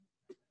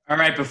All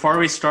right, before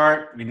we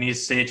start, we need to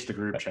sage the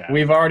group chat.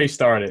 We've already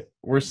started.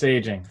 We're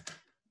saging.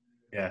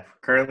 Yeah,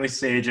 currently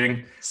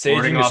saging.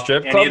 Saging the off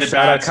strip any club. of the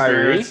Shout out bad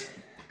Kyrie. spirits.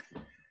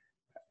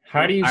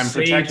 How do you I'm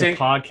sage protecting- a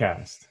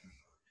podcast?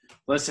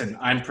 Listen,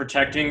 I'm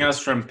protecting us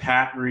from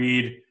Pat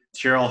Reed,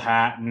 Tyrrell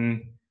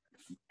Hatton,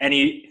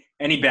 any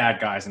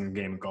bad guys in the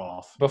game of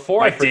golf.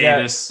 Before Mike I forget,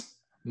 Davis.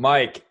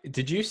 Mike,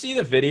 did you see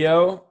the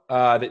video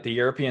that the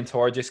European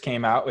Tour just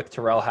came out with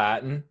Tyrrell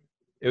Hatton?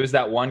 It was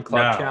that one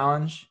club No.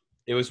 challenge.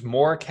 It was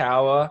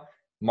Morikawa,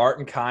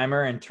 Martin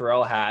Keimer, and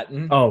Tyrrell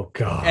Hatton. Oh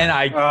God! And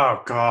I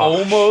Oh god,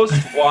 almost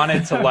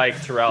wanted to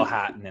like Tyrrell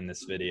Hatton in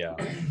this video.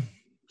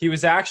 He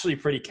was actually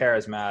pretty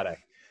charismatic.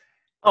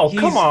 oh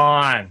he's- come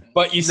on!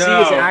 But you see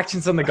No. his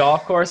actions on the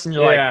golf course, and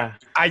you're like, Yeah,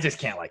 I just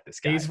can't like this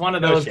guy. he's one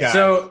of No those shit.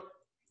 guys.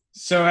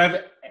 So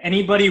have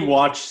anybody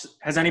watched?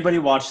 Has anybody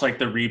watched like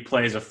the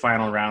replays of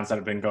final rounds that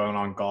have been going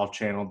on Golf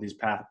Channel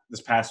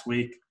this past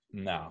week?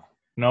 No.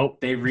 Nope.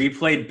 They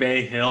replayed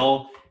Bay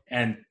Hill,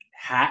 and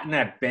Hatton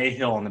at Bay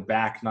Hill on the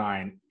back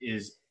nine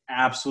is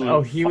absolute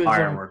Oh, he was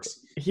fireworks.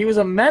 He was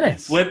a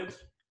menace.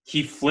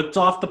 He flipped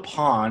off the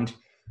pond.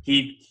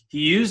 He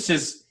used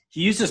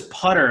his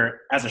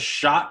putter as a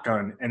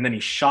shotgun, and then he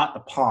shot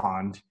the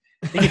pond.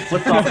 I think he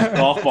flipped off his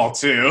golf ball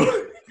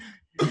too.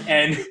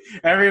 And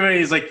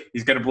everybody's like,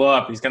 he's gonna blow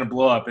up. He's gonna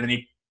blow up. And then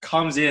he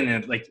comes in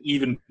at like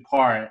even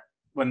par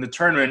when the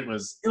tournament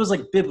was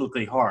like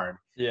biblically hard,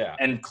 Yeah.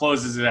 and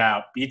closes it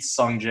out. Beats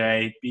Sung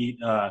Jae.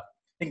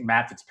 I think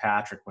Matt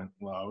Fitzpatrick went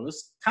low. It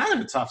was kind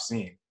of a tough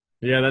scene.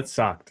 Yeah, that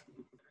sucked.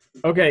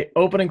 Okay,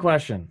 opening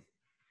question.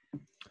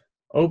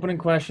 Opening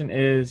question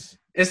is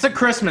It's the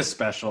Christmas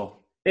special.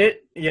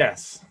 it?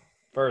 Yes.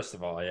 First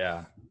of all,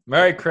 yeah.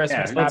 Merry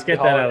Christmas. Yeah, let's happy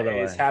get that out of the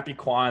holidays, way. Happy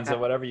Kwanzaa,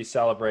 whatever you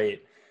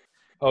celebrate.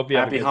 Hope you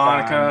have Happy a good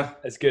time, Hanukkah.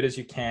 as good as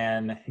you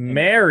can.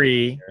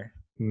 Merry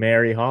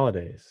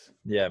holidays.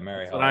 Yeah,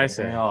 Merry That's what I holidays.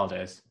 say. Merry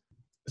holidays.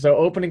 So,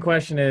 opening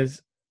question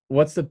is: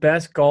 what's the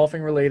best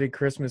golfing-related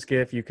Christmas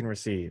gift you can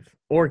receive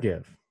or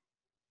give,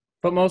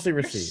 but mostly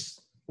receive?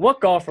 What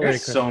golf-related?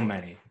 There's so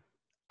many.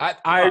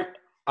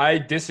 I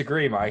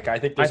disagree, Mike. I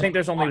think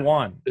there's only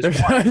one. There's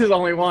There's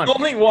only one.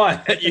 only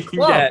one that you can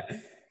Club. get,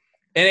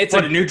 and it's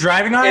What, a new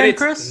driving and iron,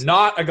 it's Chris?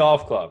 not a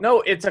golf club.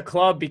 No, it's a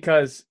club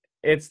because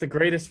it's the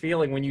greatest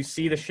feeling when you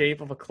see the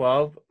shape of a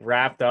club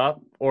wrapped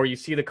up, or you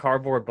see the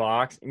cardboard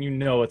box and you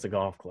know it's a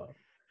golf club.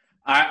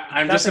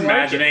 I'm just Nothing like it.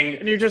 imagining.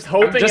 And you're just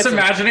hoping. I'm just it's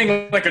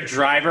imagining like a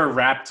driver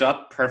wrapped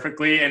up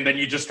perfectly, and then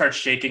you just start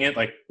shaking it.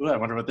 Like, ooh, I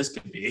wonder what this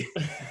could be.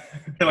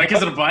 You're like,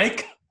 is it a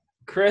bike?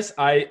 Chris,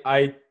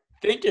 I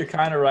think you're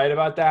kind of right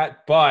about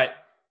that, but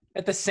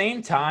at the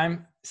same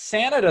time,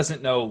 Santa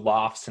doesn't know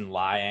lofts and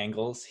lie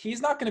angles.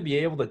 He's not going to be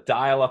able to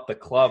dial up the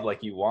club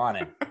like you want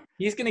it.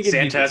 He's going to give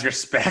Santa you. has your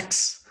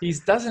specs. He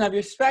doesn't have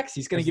your specs.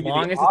 He's going to as give you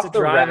long the as it's a off the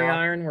driving rack.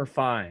 iron, we're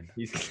fine.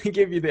 He's going to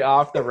give you the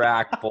off the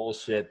rack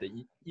bullshit that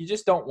you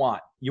just don't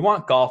want. You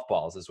want golf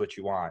balls is what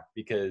you want,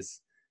 because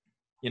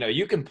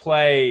you can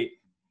play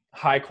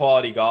high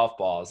quality golf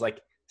balls. Like,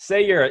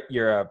 say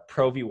you're a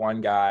Pro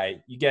V1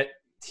 guy, you get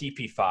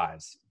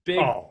TP5s.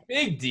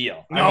 Big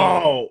deal. I mean,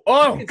 No.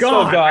 Oh can still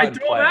God. go out I and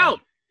throw play them them. out.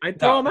 I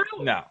throw them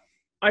out. no.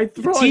 I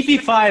throw it.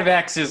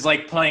 TP5X is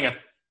like playing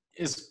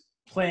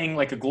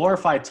like a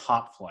glorified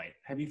top flight.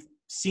 Have you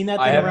seen that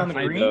I thing haven't around the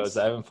played greens? those.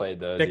 I haven't played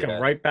those. Stick yet.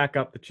 them right back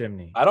up the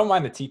chimney. I don't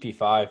mind the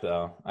TP5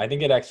 though. I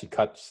think it actually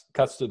cuts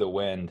through the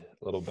wind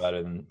a little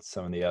better than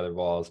some of the other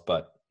balls.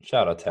 But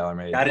shout out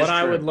TaylorMade. That is What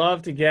I true. would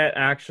love to get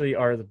actually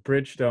are the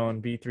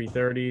Bridgestone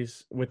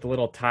B330s with the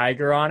little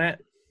tiger on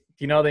it.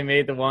 They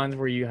made the ones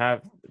where you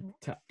have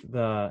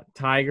the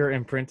tiger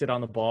imprinted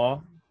on the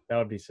ball. That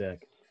would be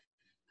sick.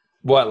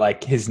 What,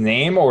 like his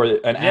name or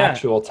an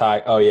actual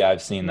tie? Oh yeah,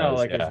 I've seen No, those.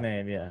 like yeah. his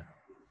name, yeah.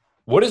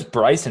 What does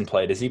Bryson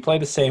play? Does he play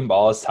the same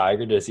ball as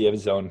Tiger? Does he have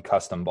his own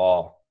custom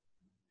ball?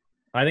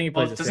 I think he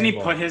Well, plays the doesn't same he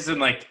ball. put his in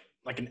like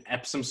an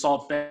Epsom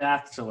salt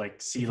bath to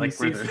like see like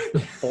He where sees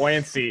the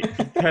buoyancy.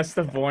 Test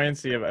the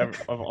buoyancy of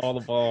all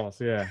the balls,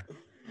 yeah.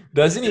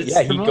 Doesn't he? It's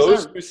Yeah, the he most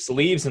goes out- through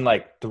sleeves and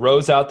like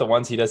throws out the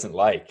ones he doesn't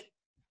like.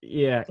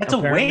 Yeah, That's a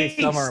apparently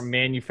some waste. are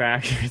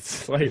manufactured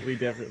slightly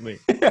differently.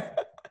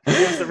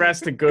 Gives the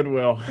rest to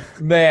Goodwill.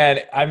 Man,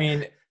 I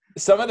mean,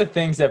 some of the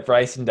things that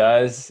Bryson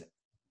does,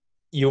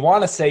 you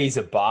want to say he's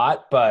a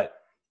bot, but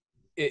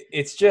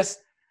it's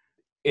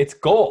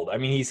gold. I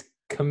mean, he's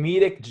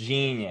comedic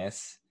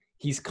genius.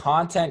 He's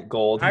content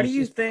gold. How do He's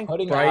you just think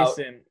putting out-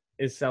 Bryson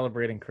is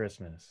celebrating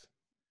Christmas?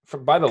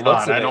 by the God,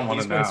 looks of I it, don't wanna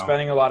he's been know.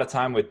 spending a lot of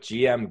time with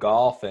GM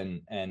Golf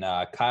and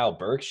Kyle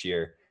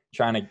Berkshire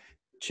trying to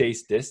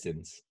chase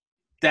distance.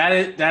 that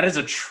is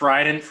a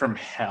trident from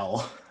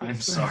hell.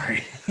 I'm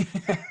sorry.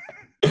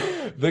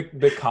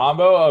 The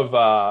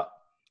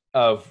combo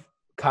of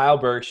Kyle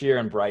Berkshire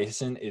and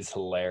Bryson is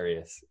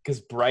hilarious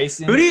because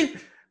Bryson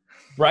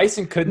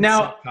couldn't Now-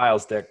 suck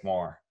Kyle's dick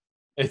more.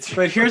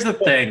 But here's the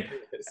thing.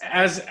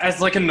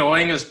 As like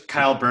annoying as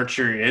Kyle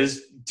Berkshire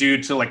is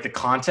due to like the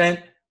content,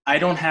 I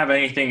don't have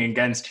anything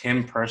against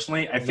him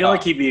personally. I feel No.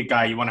 like he'd be a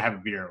guy you want to have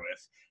a beer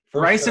with.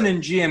 For Bryson sure.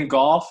 and GM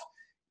Golf,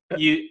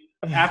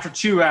 after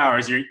 2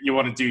 hours, you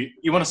want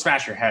to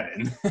smash your head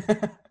in.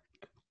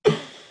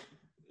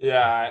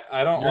 Yeah,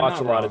 I don't You're watch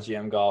not a lot wrong. of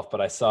GM golf, but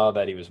I saw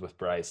that he was with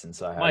Bryson,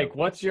 so I had Mike,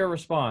 what's your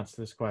response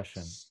to this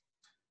question?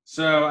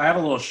 So I have a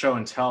little show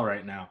and tell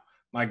right now.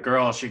 My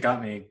girl, she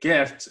got me a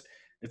gift.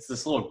 It's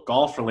this little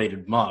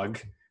golf-related mug.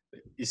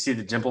 You see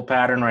the dimple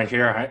pattern right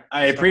here.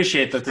 I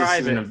appreciate that this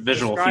isn't a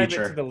visual Describe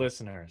feature. it to the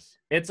listeners.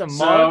 It's a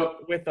So, mug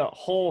with a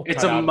hole.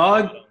 It's cut a out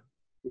mug, of the bottom.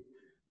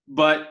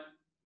 but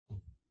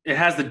it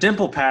has the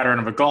dimple pattern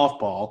of a golf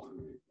ball.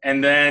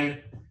 And then,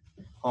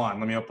 hold on,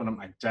 let me open up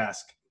my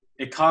desk.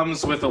 It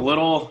comes with this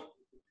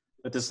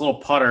little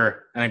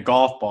putter and a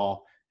golf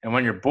ball. And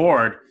when you're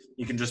bored,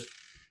 you can just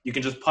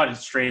putt it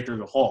straight through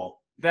the hole.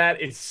 That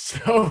is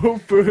so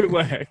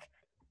bootleg.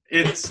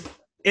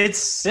 It's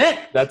sick.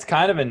 That's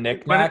kind of a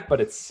knick-knack,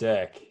 but it's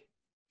sick.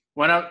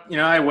 When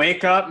I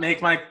wake up,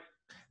 make my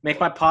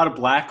pot of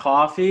black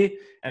coffee,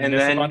 And and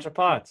miss then a bunch of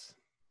pots.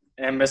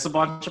 and miss a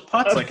bunch of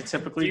putts like I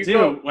typically you do.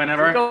 go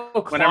Whenever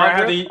I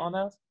have the, on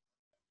those?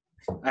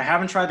 I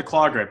haven't tried the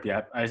claw grip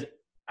yet.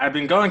 I've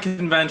been going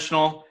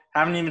conventional.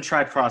 Haven't even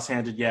tried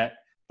cross-handed yet,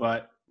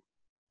 but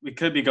we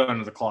could be going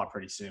to the claw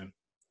pretty soon.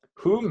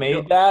 Who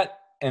made that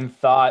and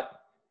thought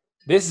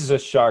this is a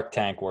Shark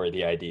Tank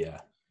worthy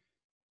idea?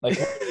 Like,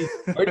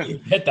 where do you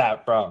get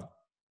that from?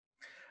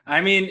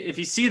 I mean, if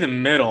you see the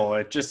middle,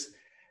 it just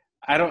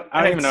I don't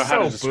It's even know how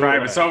to so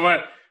describe it.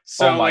 bootleg.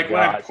 Oh my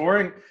God.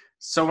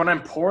 when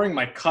I'm pouring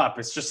my cup,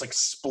 it's just like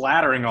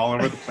splattering all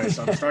over the place.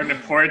 So I'm starting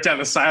to pour it down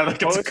the side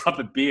like it's a cup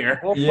of beer.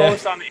 We'll Yeah.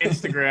 post on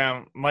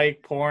Instagram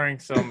Mike pouring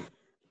some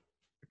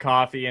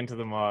coffee into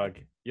the mug.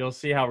 You'll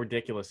see how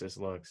ridiculous this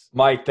looks.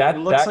 Mike, that It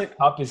looks that like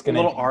cup is A going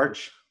to little be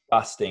arch.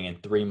 disgusting in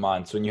 3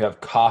 months when you have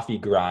coffee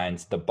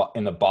grinds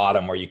in the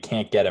bottom where you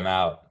can't get them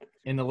out.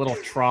 In the little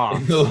trough.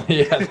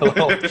 Yeah, the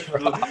little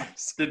drop.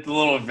 the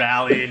little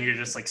valley, and you're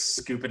just like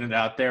scooping it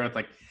out there with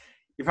like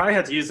you probably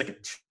have to use like a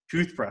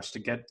toothbrush to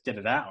get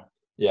it out.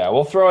 Yeah,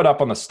 we'll throw it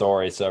up on the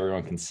story so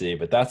everyone can see,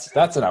 but that's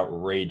an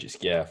outrageous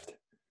gift.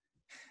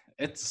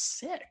 It's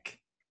sick.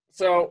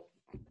 So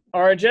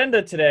our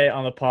agenda today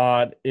on the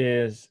pod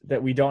is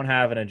that we don't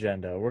have an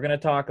agenda. We're going to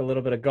talk a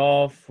little bit of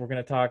golf. We're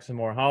going to talk some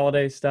more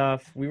holiday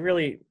stuff.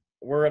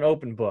 We're an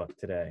open book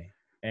today.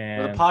 We're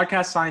And the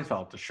podcast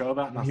Seinfeld, the show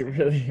about nothing.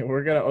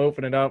 we're going to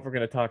open it up. We're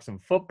going to talk some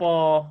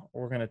football.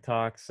 We're going to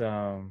talk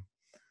some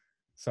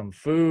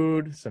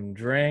food, some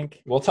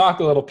drink. We'll talk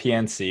a little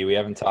PNC. We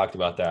haven't talked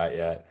about that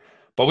yet,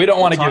 but we don't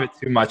want to give it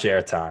too much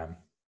airtime.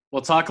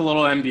 We'll talk a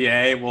little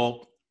NBA.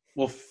 We'll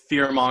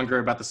fearmonger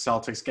about the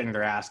Celtics getting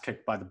their ass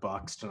kicked by the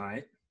Bucks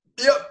tonight.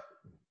 Yep.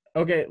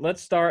 Okay,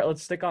 let's start.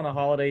 Let's stick on the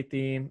holiday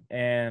theme,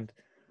 and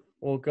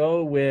we'll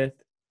go with,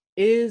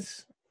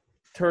 is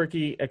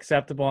turkey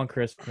acceptable on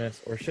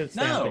Christmas, or should it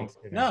stay on No,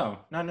 Thanksgiving?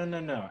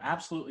 no.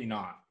 Absolutely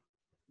not.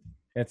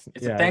 It's a I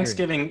agree.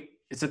 Thanksgiving.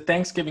 It's a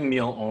Thanksgiving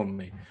meal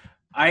only.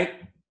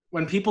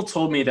 When people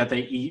told me that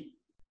they eat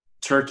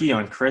turkey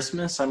on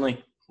Christmas, I'm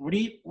like, what are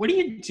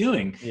you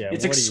doing? Yeah,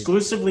 it's what are you-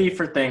 exclusively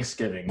for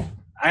Thanksgiving.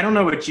 I don't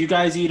know what you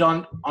guys eat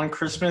on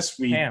Christmas.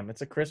 Ham.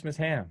 It's a Christmas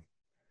ham.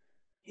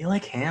 You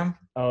like ham?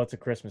 Oh, it's a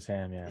Christmas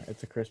ham. Yeah,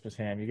 it's a Christmas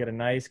ham. You get a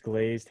nice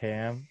glazed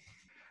ham.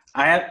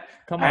 I have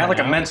like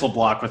a now. mental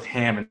block with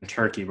ham and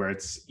turkey where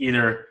it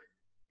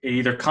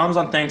either comes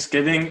on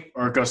Thanksgiving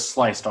or it goes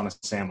sliced on a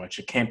sandwich.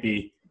 It can't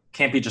be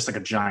just like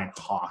a giant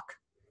hawk.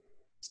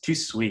 It's too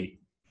sweet.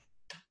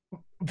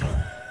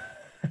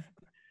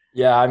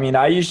 Yeah, I mean,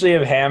 I usually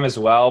have ham as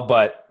well,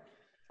 but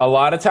a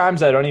lot of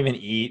times I don't even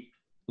eat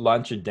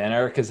lunch or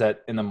dinner because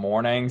in the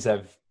mornings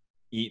I've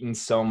eaten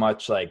so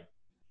much like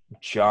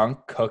junk,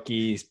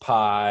 cookies,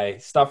 pie,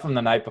 stuff from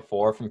the night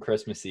before from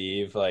Christmas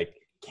Eve, like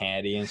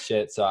candy and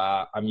shit. So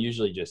I'm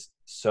usually just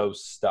so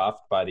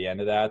stuffed by the end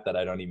of that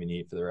I don't even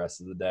eat for the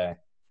rest of the day.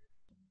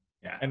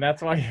 Yeah. And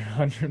that's why you're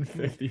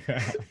 150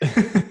 pounds.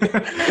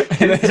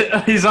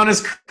 He's on his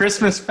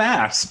Christmas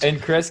fast.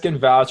 And Chris can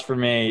vouch for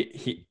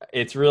me.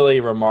 It's really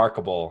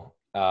remarkable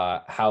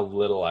how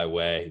little I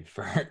weigh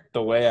for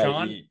the way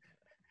I eat.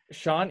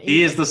 Sean eats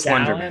He is the a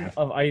Slender gallon Man.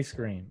 of ice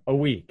cream a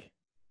week.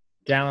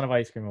 Gallon of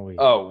ice cream a week.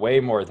 Oh, way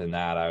more than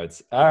that, I would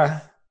say.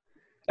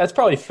 That's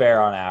probably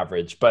fair on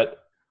average,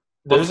 but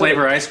What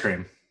flavor ice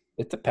cream?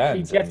 It he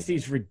depends. gets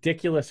these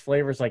ridiculous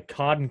flavors like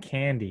cotton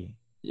candy.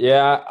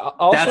 Yeah,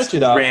 I'll That's switch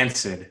it up.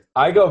 rancid.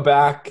 I go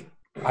back.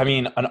 I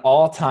mean, an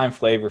all-time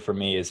flavor for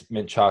me is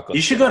mint chocolate.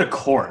 You should go to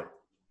court.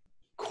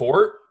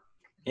 Court?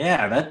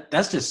 Yeah,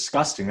 that's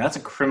disgusting. That's a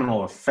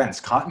criminal offense.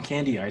 Cotton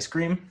candy ice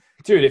cream?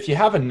 Dude, if you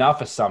have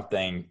enough of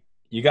something,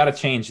 you got to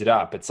change it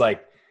up. It's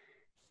like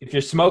if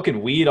you're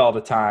smoking weed all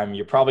the time,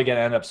 you're probably going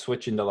to end up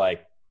switching to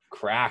like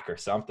crack or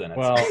something.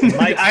 Well, in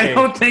Mike's I case-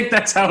 don't think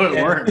that's how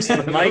it works.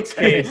 In Mike's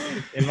case,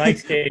 or in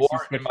Mike's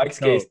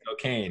case, case,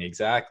 cocaine.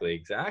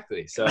 Exactly.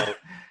 So I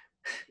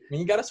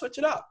mean, you got to switch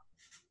it up.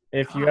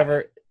 if you're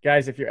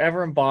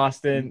ever in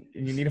Boston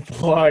and you need a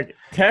plug,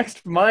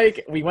 text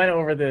Mike. We went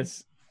over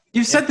this.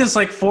 You've said this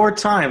like 4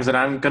 times, and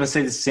I'm going to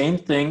say the same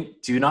thing.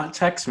 Do not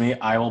text me.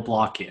 I will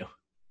block you.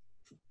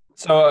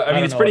 So I don't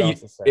mean, it's know what pretty. else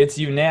to say. It's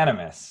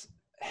unanimous.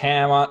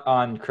 ham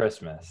on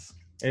Christmas.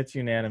 It's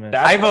unanimous.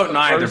 That's I one vote of the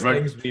neither, first but-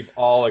 things we've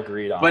all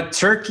agreed on. But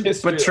turkey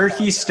History of the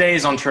podcast.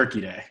 stays on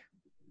Turkey Day.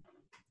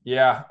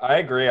 Yeah, I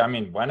agree. I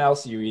mean, when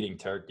else are you eating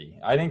turkey?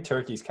 I think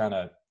turkey's kind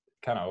of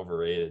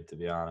overrated, to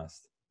be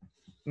honest.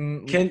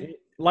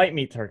 Light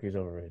meat turkey's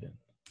overrated.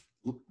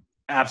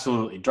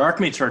 Absolutely. Dark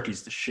meat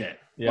turkey's the shit.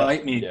 Yeah.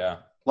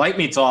 Light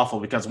meat's awful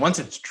because once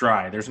it's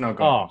dry, there's no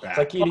going back. It's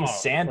like eating Oh,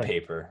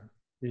 sandpaper.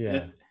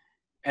 Yeah.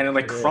 And it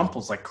like Yeah.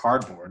 crumples like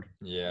cardboard.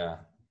 Yeah.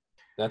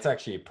 That's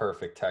actually a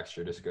perfect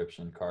texture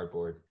description,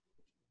 cardboard.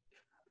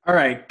 All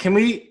right. Can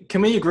we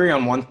agree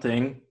on one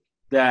thing?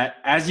 That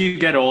as you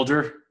get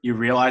older, you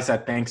realize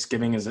that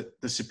Thanksgiving is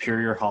the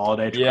superior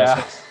holiday to Yeah.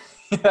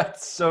 Christmas.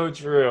 That's so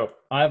true.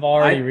 I've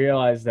already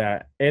realized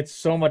that. It's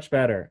so much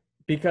better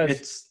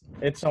because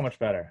It's so much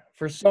better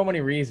for so many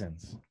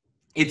reasons.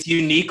 it's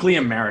uniquely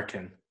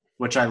American,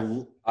 which I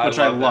love.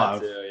 that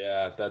too.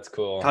 Yeah, that's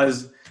cool.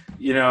 Because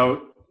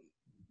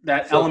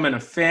that element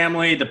of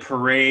family, the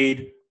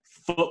parade,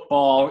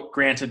 football.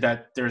 Granted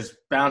that there's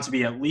bound to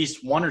be at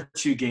least one or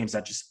two games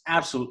that just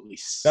absolutely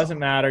suck. Doesn't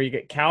matter. You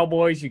get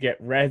Cowboys, you get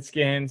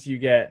Redskins, you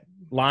get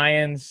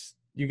Lions,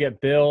 you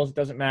get Bills.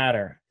 Doesn't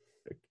matter.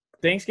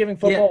 Thanksgiving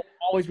football will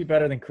always be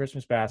better than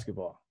Christmas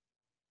basketball.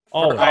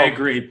 Always. I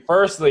agree.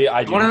 Firstly,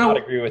 I do wanna not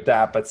know- agree with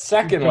that. But You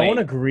secondly, don't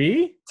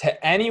agree?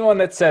 to anyone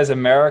that says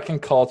American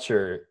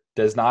culture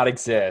does not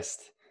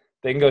exist,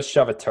 they can go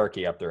shove a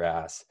turkey up their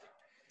ass.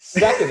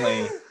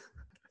 Secondly,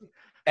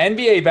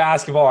 NBA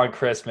basketball on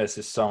Christmas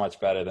is so much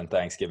better than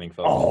Thanksgiving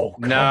football.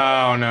 Oh, No.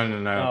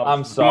 Oh.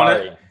 I'm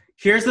sorry.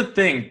 Here's the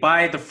thing: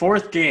 by the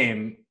fourth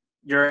game,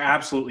 you're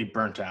absolutely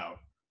burnt out.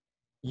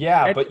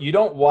 Yeah, And- but you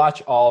don't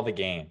watch all the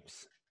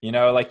games. You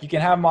know, like you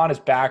can have them on as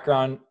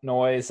background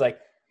noise. Like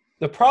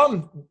the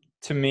problem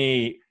to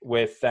me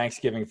with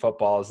Thanksgiving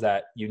football is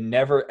that you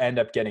never end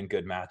up getting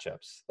good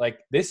matchups. Like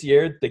this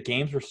year, the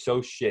games were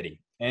so shitty.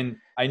 And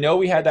I know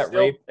we had that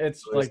rape.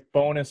 It's like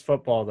bonus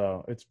football,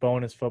 though. It's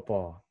bonus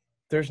football.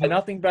 There's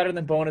nothing better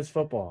than bonus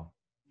football.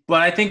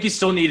 But I think you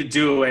still need to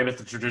do away with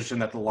the tradition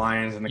that the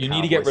Lions and the You Cowboys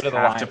need to get rid of the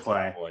have Lions to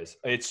play. Cowboys.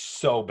 It's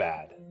so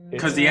bad.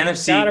 Because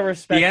It's- the gotta NFC,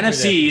 respect the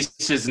NFC tradition.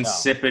 East is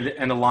insipid,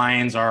 and the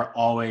Lions are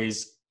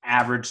always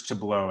average to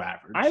below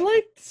average. I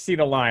like to see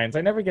the Lions.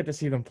 I never get to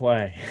see them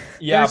play.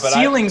 yeah,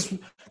 their but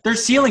their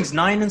ceilings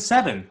 9 and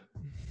 7.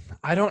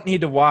 I don't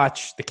need to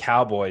watch the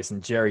Cowboys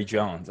and Jerry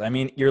Jones. I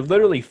mean, you're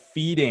literally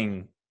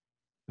feeding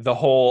the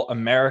whole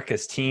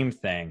America's team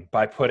thing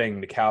by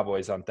putting the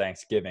Cowboys on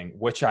Thanksgiving,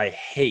 which I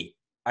hate.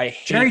 I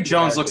hate Jerry the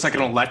Jones America's looks like an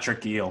team.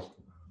 electric eel.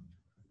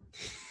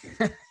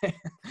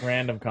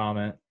 Random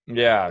comment.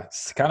 Yeah,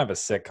 it's kind of a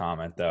sick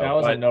comment though. That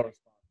was But a no.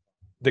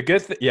 the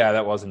good yeah,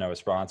 that was a no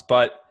response.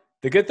 But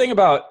the good thing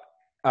about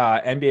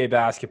NBA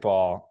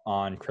basketball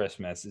on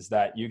Christmas is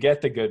that you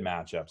get the good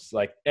matchups.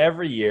 Like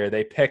every year,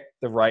 they pick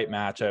the right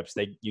matchups.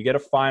 You get a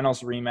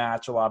finals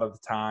rematch a lot of the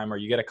time, or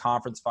you get a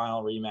conference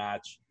final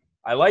rematch.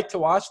 I like to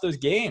watch those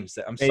games.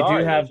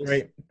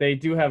 They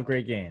do have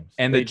great games.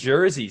 and the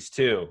jerseys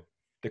too.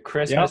 The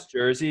Christmas Yep.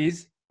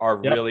 jerseys are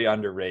Yep. really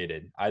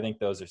underrated. I think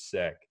those are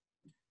sick.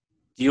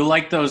 Do you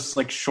like those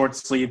like short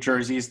sleeve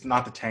jerseys,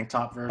 not the tank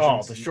top versions?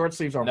 Oh, the short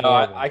sleeves are No,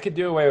 horrible. I could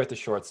do away with the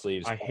short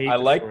sleeves. I hate I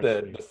the like short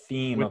the sleeves.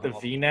 theme with of the all-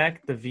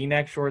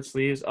 V-neck short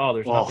sleeves. Oh,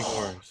 there's nothing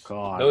worse.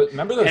 God.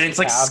 Remember those? And it's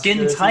like Cavs skin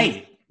jerseys?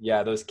 tight.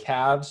 Yeah, those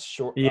Cavs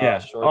short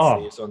Yeah. Oh,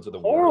 sleeves. Ones with the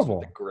horrible.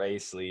 with the gray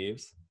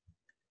sleeves.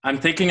 I'm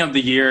thinking of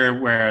the year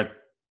where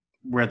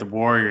the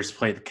Warriors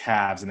played the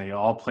Cavs and they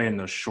all played in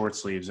those short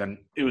sleeves, and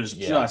it was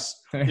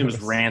it was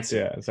rancid.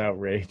 Yeah, it's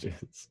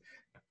outrageous.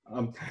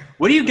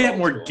 What do you get Old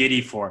more school.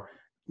 giddy for?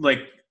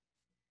 Like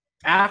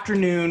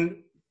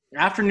afternoon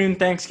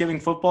Thanksgiving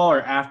football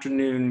or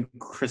afternoon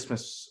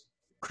Christmas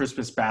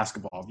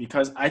basketball?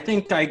 Because I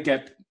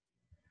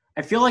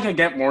feel like I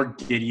get more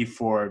giddy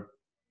for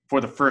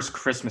the first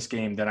Christmas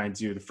game than I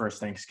do the first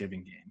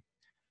Thanksgiving game.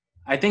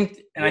 I think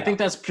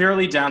that's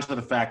purely down to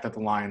the fact that the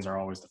Lions are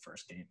always the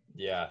first game.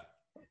 Yeah,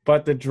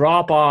 But the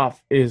drop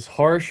off is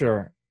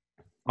harsher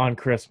on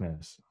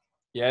Christmas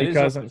yeah. it is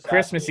because on up to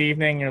Christmas Saturday.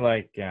 evening you're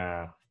like,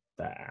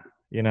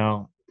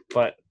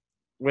 But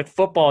with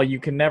football, you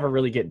can never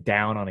really get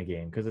down on a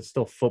game because it's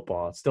still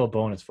football. It's still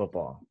bonus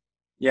football.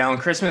 Yeah, on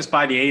Christmas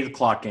by the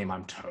 8:00 game,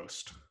 I'm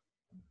toast.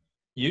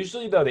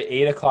 Usually, though, the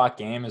 8:00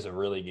 game is a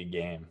really good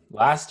game.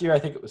 Last year, I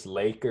think it was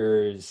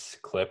Lakers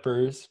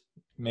Clippers,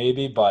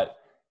 maybe, but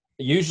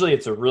usually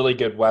it's a really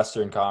good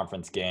Western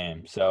Conference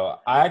game. So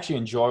I actually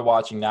enjoy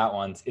watching that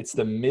one. It's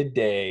the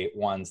midday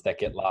ones that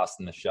get lost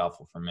in the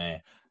shuffle for me.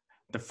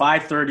 The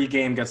 5:30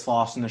 game gets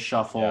lost in the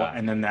shuffle, Yeah.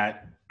 and then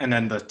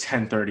the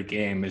 10:30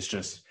 game is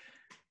just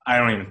I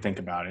don't even think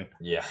about it.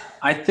 Yeah.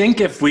 I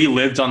think if we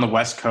lived on the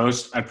West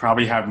Coast, I'd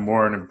probably have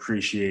more an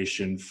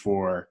appreciation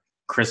for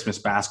Christmas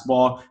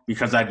basketball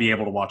because I'd be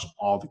able to watch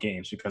all the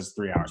games because it's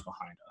 3 hours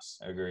behind us.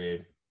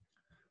 Agreed.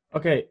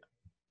 Okay,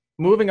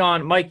 moving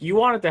on. Mike, you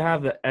wanted to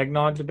have the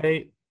eggnog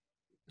debate,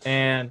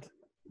 and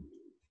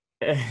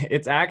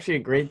it's actually a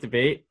great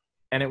debate.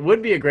 and it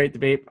would be a great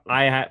debate.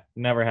 I had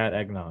never had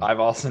eggnog. I've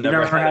also You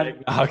never never had had-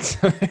 eggnog,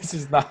 so this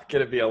is not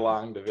going to be a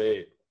long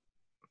debate.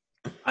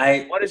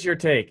 What is your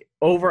take?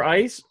 Over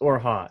ice or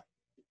hot?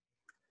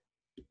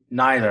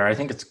 Neither. I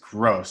think it's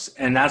gross.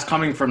 And that's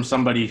coming from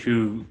somebody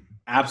who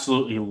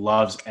absolutely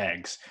loves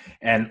eggs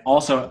and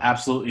also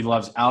absolutely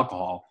loves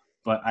alcohol,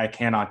 but I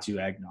cannot do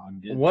eggnog.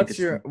 I think What's it's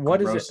your- the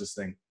what is it- grossest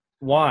thing?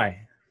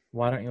 Why?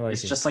 Why don't you like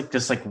It's it? just like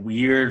this like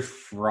weird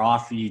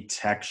frothy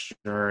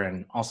texture,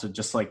 and also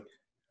just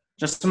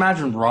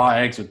imagine raw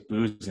eggs with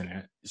booze in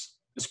it.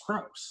 It's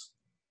gross.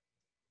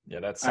 Yeah,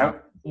 that's I,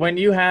 When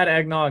you had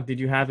eggnog, did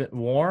you have it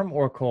warm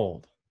or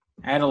cold?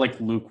 I had it like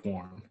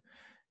lukewarm.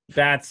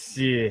 That's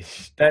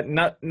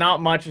that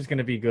not much is going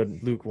to be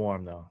good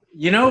lukewarm though.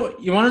 You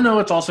want to know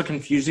what's also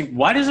confusing?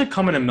 Why does it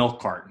come in a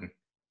milk carton?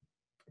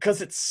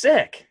 Because it's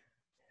sick.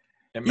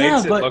 it Yeah,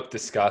 makes it but- look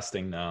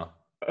disgusting now.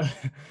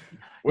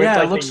 With Yeah, it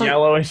like looks the like-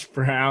 yellowish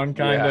brown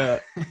kind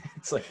of. Yeah.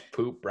 It's like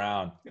poop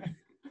brown.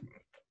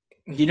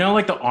 You know,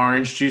 like the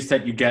orange juice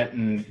that you get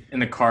in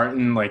the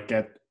carton, like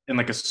in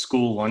like a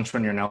school lunch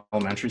when you're in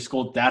elementary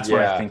school. That's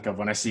what Yeah. I think of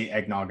when I see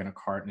eggnog in a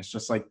carton. It's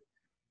just like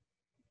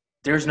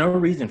there's no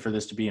reason for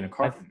this to be in a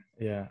carton.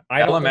 Yeah, I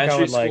don't think I Elementary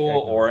would like school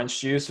eggnog. orange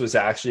juice was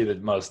actually the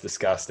most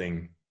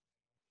disgusting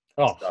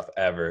Oh, stuff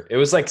ever. It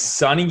was like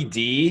Sunny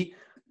D,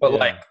 but Yeah.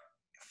 like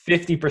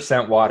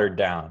 50% watered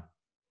down.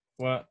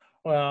 well,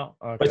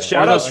 okay. But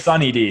shout Or out those-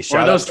 Sunny D. Or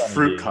Shout out those Sunny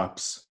fruit D.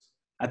 cups.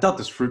 I thought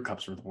those fruit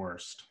cups were the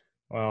worst.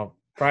 Well,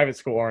 private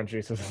school orange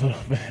juice was a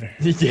little better.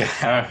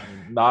 Yeah,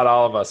 not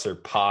all of us are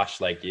posh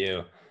like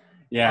you.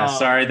 Yeah, Um,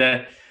 sorry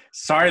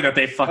that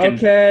they fucking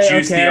Okay,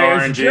 juice okay, the it's a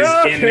oranges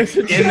joke, in it's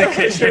a the joke,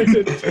 kitchen.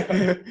 it's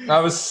a joke. I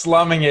was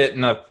slumming it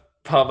in the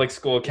public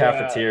school Yeah.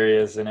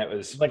 cafeterias, and it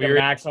was Like a weird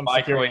maximum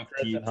security microwave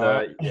prison,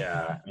 pizza.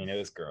 Yeah, I mean it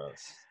was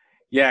gross.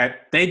 Yeah,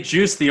 they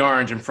juiced the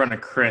orange in front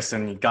of Chris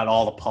and he got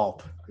all the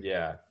pulp.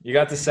 Yeah, you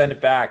got to send it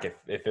back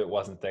if it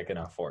wasn't thick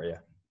enough for you.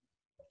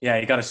 Yeah,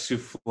 he got a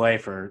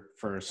souffle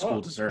for school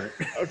Oh. dessert.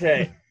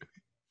 Okay.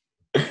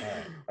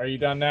 Are you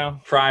done now?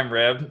 Prime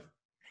rib.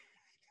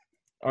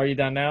 Are you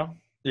done now?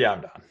 Yeah,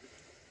 I'm done.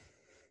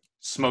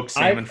 Smoked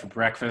salmon for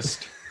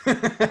breakfast.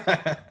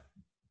 Can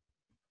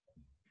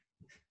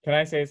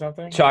I say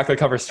something? Chocolate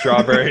covered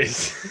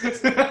strawberries.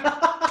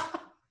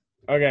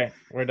 Okay,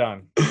 we're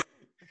done. all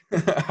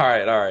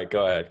right.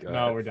 Go ahead.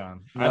 No, we're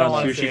done. I I don't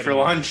want to sushi for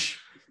lunch.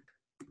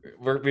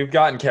 We've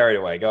gotten carried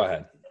away. Go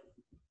ahead.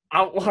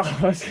 What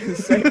I was going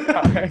to say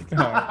about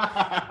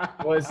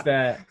eggnog was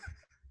that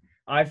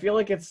I feel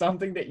like it's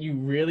something that you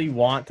really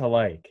want to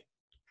like.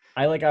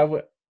 I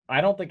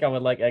don't think I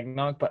would like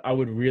eggnog, but I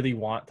would really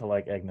want to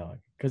like eggnog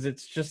because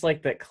it's just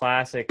like that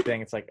classic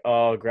thing. It's like,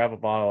 oh, grab a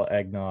bottle of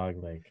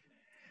eggnog. Like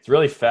It's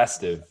really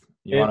festive.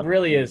 You it wanna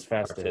really be is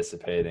festive.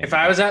 participating. If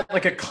I was at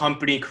like a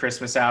company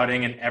Christmas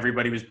outing and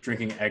everybody was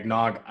drinking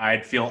eggnog,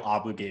 I'd feel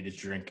obligated to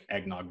drink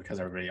eggnog because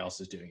everybody else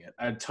is doing it.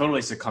 I'd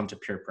totally succumb to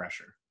peer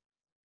pressure.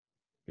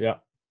 Yeah.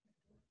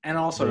 And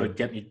also Yeah.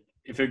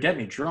 if it would get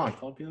me drunk,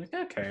 I'll be like,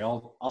 okay,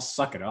 I'll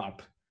suck it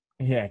up.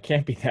 Yeah, it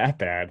can't be that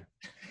bad.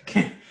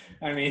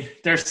 I mean,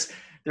 there's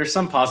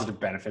some positive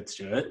benefits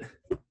to it.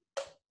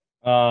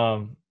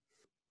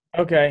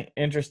 Okay,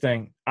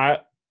 interesting.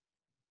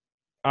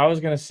 I was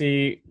gonna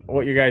see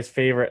what your guys'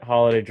 favorite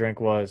holiday drink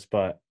was,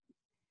 but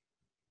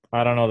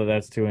I don't know that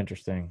that's too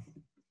interesting.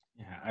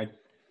 Yeah,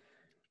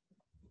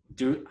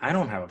 I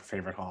don't have a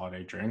favorite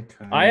holiday drink.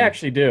 I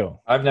actually do.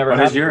 I've never What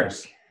had is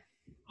yours?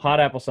 Hot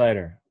apple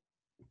cider.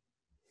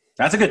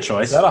 That's a good Is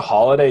choice. that a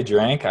holiday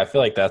drink? I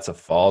feel like that's a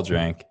fall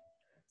drink.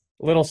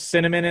 A little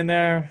cinnamon in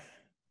there.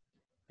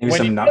 Maybe When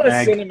some you put a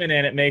nutmeg. cinnamon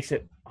in, it makes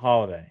it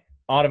holiday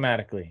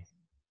automatically.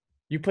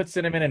 You put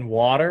cinnamon in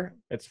water,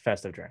 it's a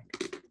festive drink.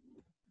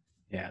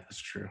 Yeah, that's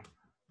true.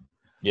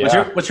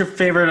 Yeah. What's your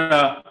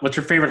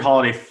favorite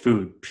holiday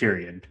food?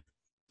 Period.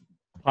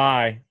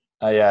 Pie.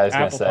 Yeah, I was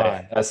gonna Apple say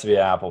pie. it has to be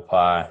apple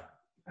pie.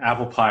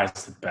 Apple pie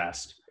is the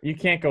best. You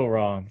can't go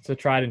wrong. It's a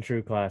tried and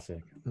true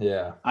classic.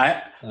 Yeah.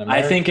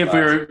 I think if we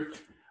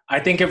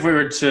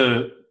were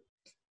to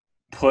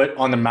put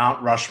on the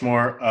Mount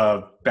Rushmore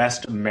of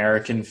best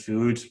American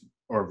foods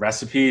or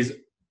recipes,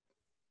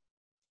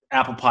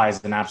 apple pie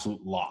is an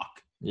absolute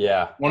lock.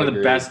 Yeah. One of the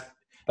agreed. best.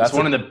 That's It's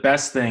one of the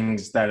best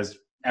things that has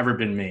ever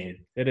been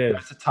made. It is.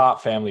 That's a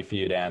top Family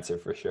Feud answer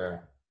for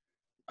sure.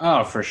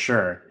 Oh, for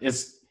sure.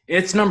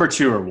 It's number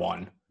 2 or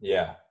 1.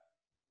 Yeah.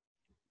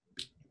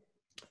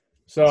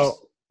 So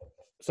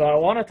I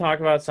want to talk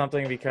about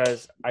something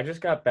because I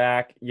just got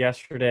back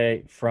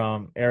yesterday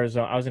from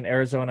Arizona. I was in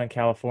Arizona and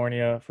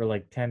California for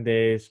like 10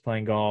 days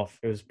playing golf.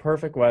 It was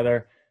perfect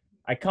weather.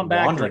 I come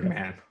back to Wandering like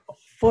man. a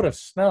foot of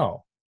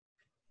snow.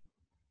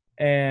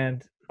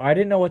 And I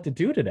didn't know what to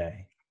do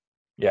today.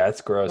 Yeah,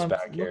 it's gross I'm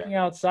back looking here.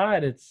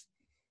 outside, it's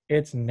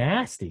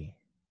nasty.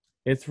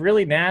 It's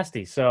really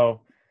nasty.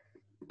 So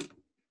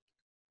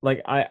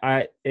like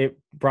it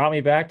brought me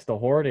back to the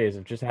horror days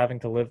of just having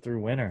to live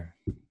through winter.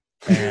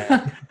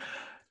 And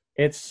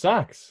it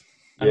sucks.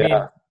 I mean,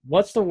 Yeah.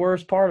 what's the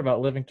worst part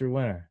about living through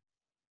winter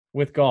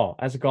with golf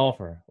as a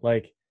golfer?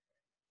 Like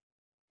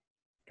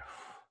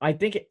I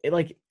think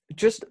like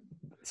just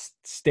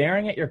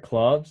staring at your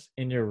clubs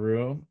in your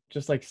room,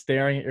 just like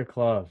staring at your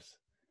clubs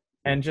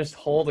and just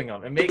holding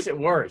them. It makes it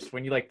worse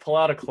when you like pull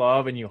out a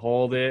club and you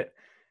hold it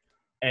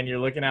and you're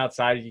looking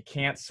outside and you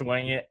can't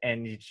swing it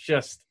and you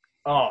just,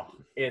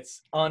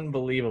 it's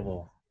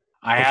unbelievable.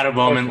 I had a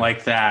moment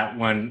like that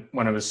when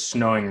it was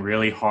snowing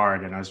really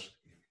hard and I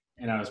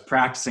was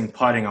practicing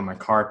putting on my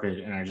carpet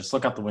and I just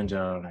look out the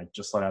window and I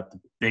just let out the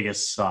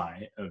biggest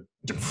sigh of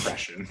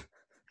depression.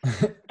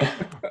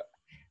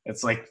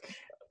 It's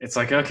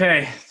like,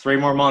 okay, 3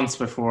 more months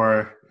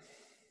before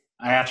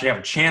I actually have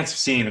a chance of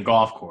seeing a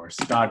golf course.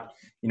 God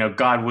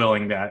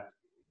willing that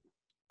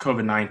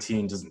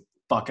COVID-19 doesn't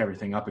fuck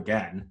everything up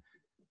again.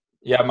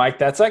 Yeah, Mike,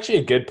 that's actually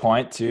a good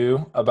point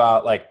too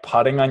about like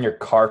putting on your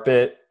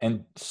carpet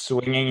and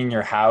swinging in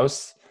your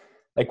house.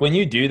 Like when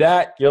you do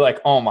that, you're like,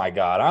 oh my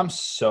God, I'm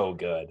so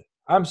good.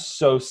 I'm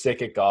so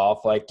sick at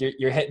golf. Like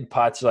you're hitting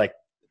putts, you're like,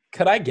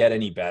 could I get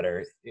any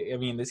better? I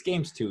mean, this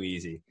game's too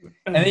easy.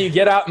 And then you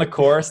get out in the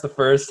course the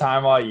first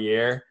time all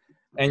year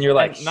and you're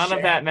like, none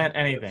of that meant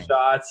anything.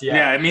 Shots,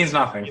 yeah, it means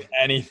nothing.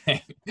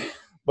 Anything.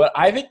 But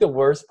I think the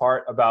worst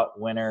part about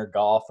winter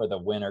golf or the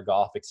winter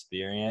golf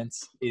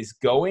experience is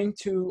going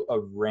to a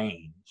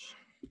range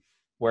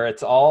where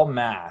it's all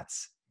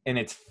mats and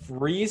it's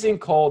freezing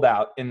cold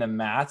out and the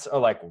mats are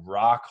like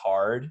rock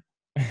hard.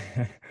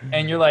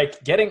 And you're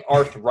like getting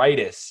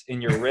arthritis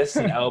in your wrists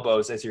and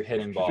elbows as you're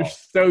hitting balls.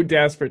 You're so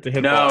desperate to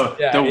hit balls.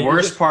 Yeah, the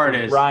worst part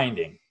is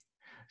grinding.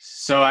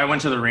 So I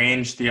went to the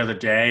range the other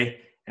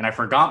day and I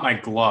forgot my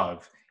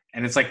glove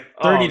and it's like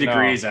 30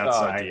 degrees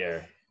outside. Oh,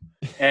 dear.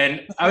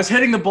 And I was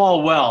hitting the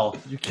ball well.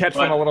 You catch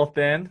them a little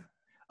thin?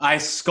 I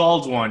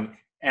sculled one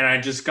and I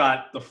just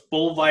got the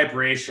full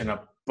vibration of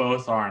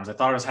both arms. I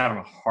thought I was having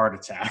a heart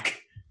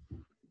attack.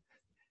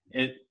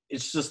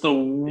 It's just the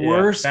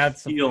worst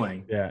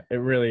feeling. Yeah, it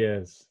really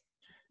is.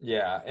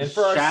 Yeah, and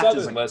for our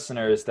southern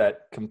listeners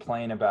that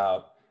complain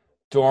about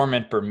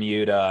dormant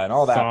Bermuda and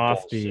all that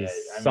bullshit,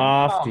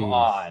 softies. Come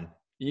on,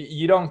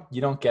 you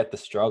don't get the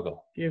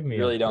struggle. Give me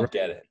you really don't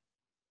get it.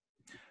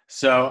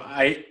 So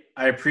I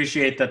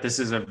appreciate that this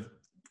is a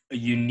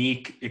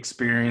unique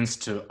experience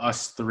to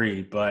us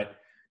three, but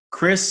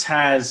Chris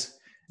has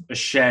a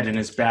shed in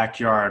his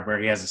backyard where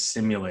he has a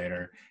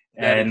simulator,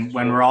 and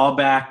when we're all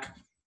back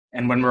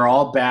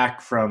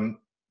from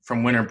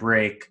winter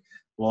break,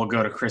 we'll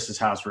go to Chris's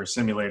house for a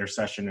simulator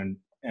session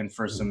and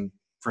for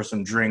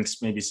some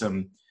drinks, maybe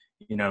some,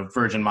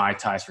 Virgin Mai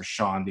Tais for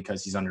Sean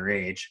because he's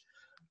underage.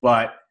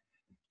 But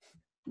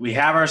we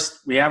have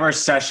our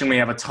session, we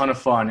have a ton of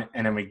fun,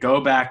 and then we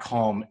go back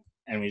home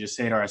and we just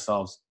say to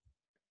ourselves,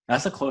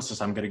 that's the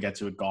closest I'm going to get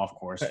to a golf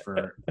course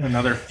for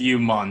another few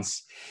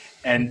months.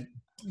 And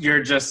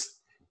you're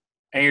just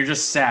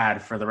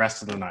sad for the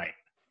rest of the night.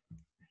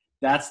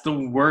 That's the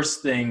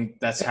worst thing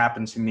that's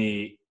happened to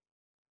me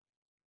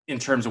in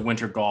terms of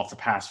winter golf the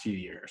past few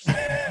years.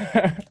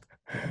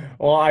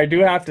 Well, I do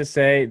have to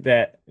say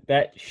that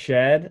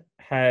shed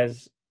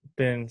has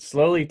been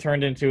slowly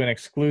turned into an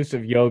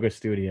exclusive yoga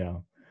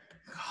studio.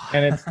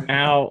 And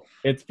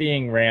it's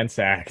being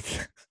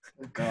ransacked.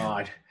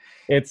 God.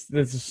 It's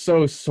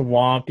so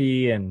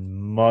swampy and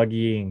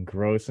muggy and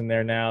gross in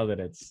there now that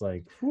it's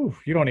like, whew,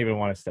 you don't even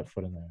want to step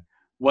foot in there.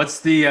 What's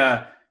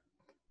the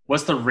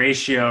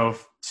ratio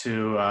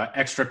to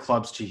extra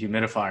clubs to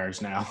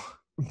humidifiers now?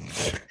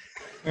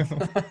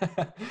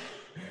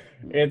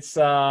 It's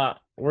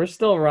we're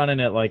still running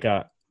it like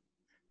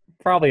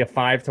probably a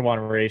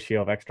 5-to-1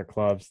 ratio of extra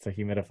clubs to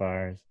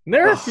humidifiers.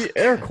 There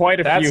are quite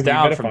a few. That's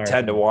down from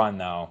 10-to-1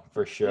 though,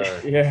 for sure.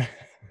 Yeah.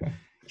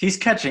 He's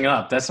catching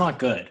up. That's not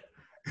good.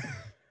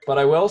 But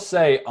I will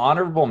say,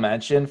 honorable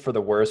mention for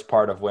the worst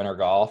part of winter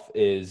golf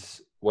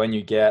is when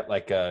you get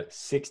like a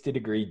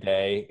 60-degree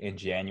day in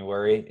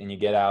January and you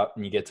get out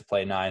and you get to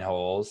play 9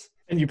 holes.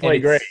 And you play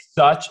great.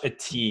 Such a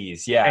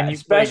tease. Yeah, and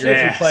especially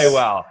if you play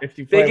well. If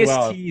you play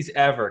Biggest tease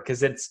ever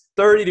because it's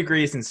 30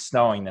 degrees and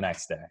snowing the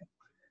next day.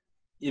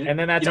 And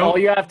then that's all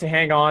you have to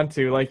hang on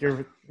to. Like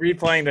you're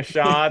replaying the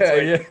shots.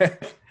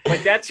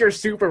 Like that's your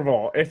Super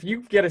Bowl. If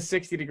you get a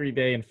 60-degree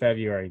day in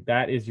February,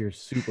 that is your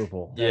Super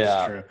Bowl.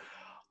 That's true.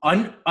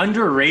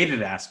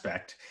 Underrated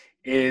aspect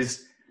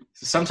is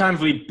sometimes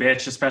we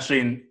bitch,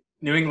 especially in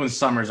New England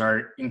summers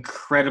are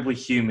incredibly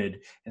humid.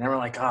 And then we're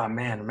like, oh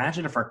man,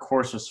 imagine if our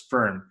course was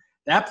firm.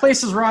 That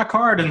place is rock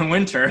hard in the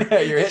winter. Yeah,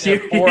 you're hitting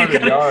it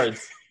 400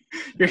 yards.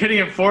 You're hitting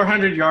it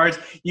 400 yards.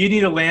 You need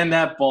to land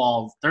that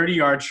ball 30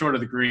 yards short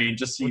of the green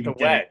just so you can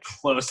get it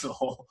close to the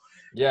hole.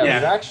 Yeah,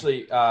 we've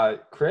actually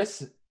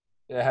Chris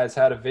has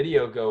had a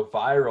video go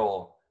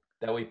viral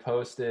that we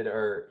posted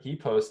or he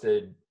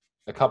posted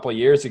a couple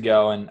years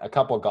ago, and a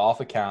couple golf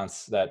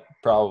accounts that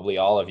probably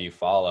all of you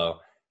follow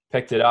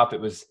picked it up.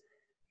 It was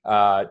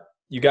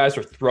you guys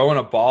were throwing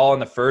a ball in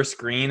the first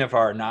green of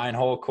our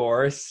 9-hole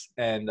course,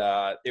 and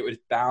it would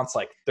bounce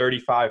like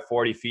 35,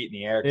 40 feet in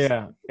the air.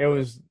 Yeah, it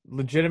was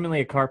legitimately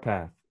a cart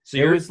path. So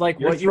it was like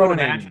what you would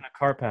imagine a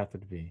cart path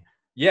would be.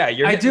 Yeah,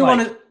 you're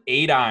hitting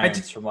 8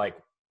 irons from like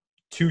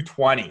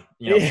 220,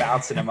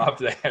 bouncing him up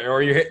there,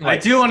 or you're hitting. I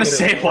Like, do want to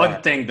skid say it one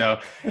front. thing though.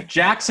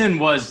 Jackson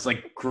was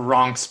like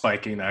Gronk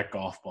spiking that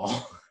golf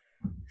ball.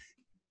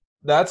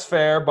 That's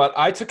fair, but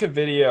I took a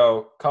video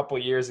a couple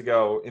years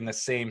ago in the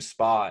same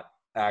spot,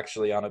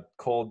 actually, on a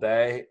cold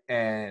day,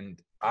 and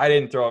I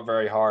didn't throw it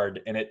very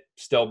hard, and it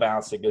still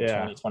bounced a good Yeah.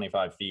 20,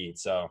 25 feet.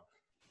 So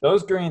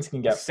those greens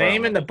can get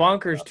Same firm in the when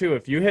bunkers too.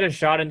 If you hit a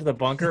shot into the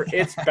bunker,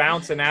 it's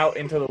bouncing out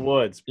into the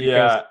woods because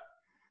Yeah,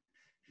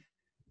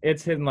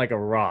 it's hitting like a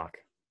rock.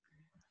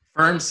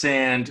 Firm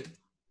sand.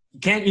 You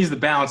can't use the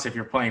bounce if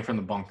you're playing from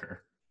the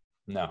bunker.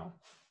 no,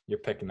 you're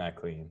picking that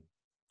clean.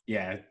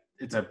 Yeah,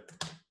 it's a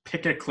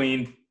pick it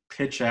clean,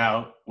 pitch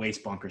out,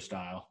 waste bunker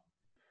style.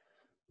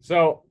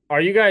 So,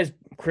 are you guys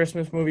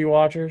Christmas movie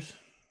watchers?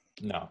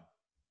 No.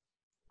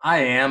 I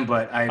am,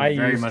 but I I'm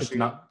very used to much be.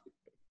 not.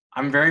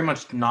 I'm very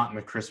much not in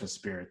the Christmas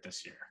spirit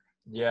this year.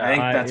 Yeah, I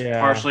think that's yeah.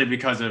 partially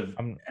because of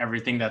I'm-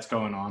 everything that's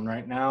going on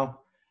right now.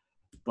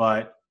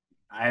 But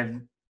I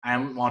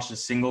haven't watched a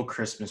single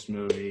Christmas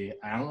movie.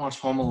 I haven't watched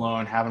Home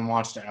Alone. Haven't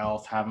watched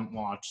Elf. Haven't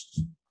watched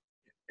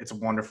It's a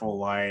Wonderful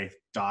Life.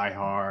 Die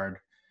Hard.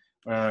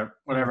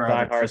 Whatever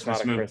Die other Hard's Christmas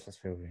not a movie. Christmas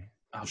movie.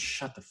 Oh,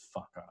 shut the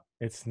fuck up!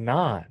 It's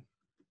not.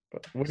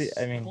 What do you,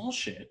 I It's mean,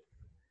 bullshit.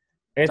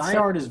 it's Die such-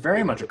 Hard is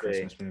very much a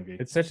debate. Christmas movie.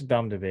 It's such a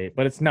dumb debate,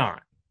 but it's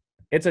not.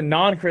 It's a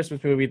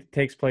non-Christmas movie that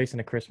takes place in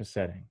a Christmas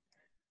setting.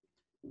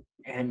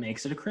 And it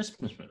makes it a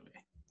Christmas movie.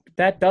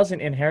 That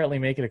doesn't inherently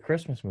make it a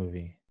Christmas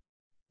movie.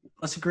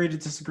 Let's agree to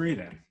disagree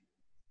then.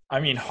 I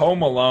mean,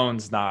 Home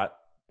Alone's not.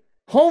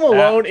 Home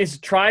Alone is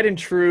tried and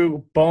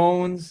true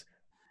Bones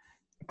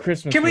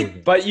Christmas Can we-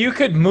 movie. But you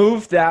could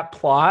move that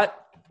plot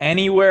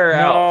anywhere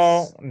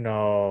else.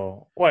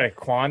 No. What,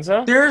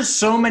 Kwanzaa? There's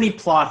so many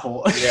plot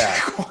holes.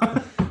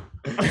 Yeah.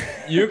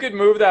 You could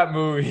move that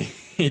movie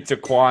to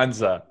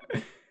Kwanzaa,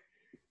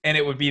 and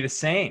it would be the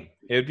same.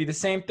 It would be the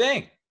same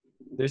thing.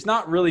 There's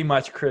not really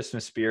much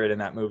Christmas spirit in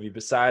that movie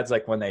besides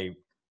like when they,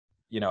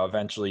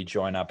 eventually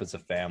join up as a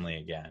family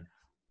again.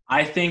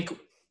 I think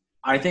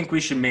we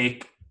should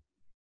make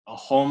a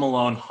Home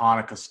Alone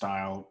Hanukkah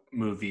style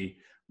movie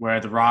where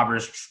the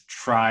robbers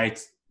try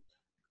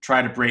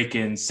to break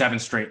in 7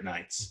 straight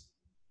nights.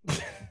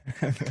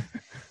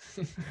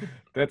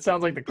 That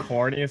sounds like the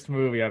corniest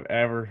movie I've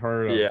ever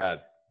heard of. Yeah.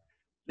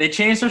 They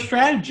change their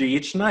strategy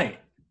each night.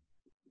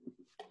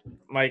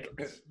 Mike,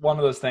 One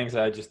of those things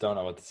I just don't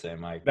know what to say,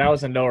 Mike. that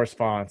was a no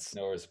response.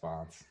 No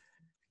response.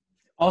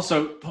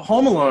 Also,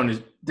 Home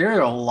Alone there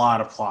are a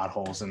lot of plot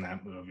holes in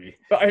that movie.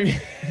 I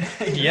mean,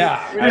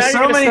 Yeah. we're There's not so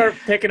gonna many- start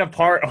picking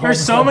apart. Home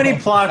There's so many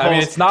Alone. plot holes. I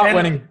mean, it's not and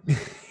winning.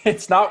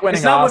 It's not winning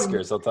It's not Oscars.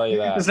 winning- I'll tell you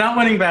that. It's not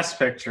winning Best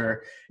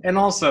Picture, and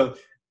also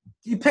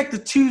you picked the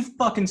 2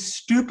 fucking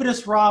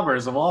stupidest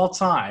robbers of all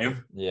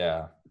time.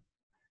 Yeah.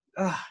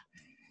 Ugh.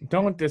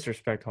 Don't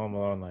disrespect Home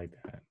Alone like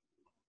that.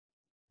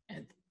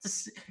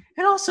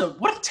 And also,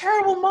 what a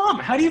terrible mom.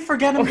 How do you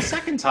forget him the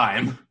second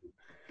time?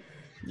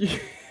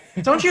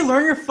 Don't you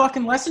learn your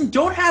fucking lesson?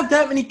 Don't have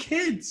that many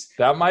kids.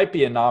 That might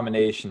be a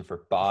nomination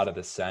for Bot of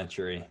the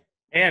Century.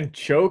 And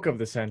choke of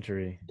the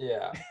century.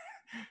 Yeah.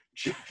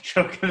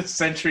 Joke of the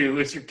century,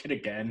 lose your kid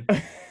again.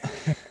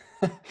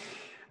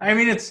 I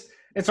mean, it's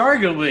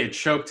arguably a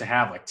joke to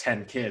have like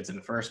 10 kids in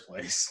the first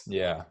place.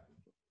 Yeah.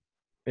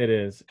 It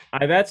is.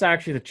 That's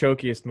actually the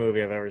chokiest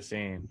movie I've ever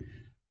seen.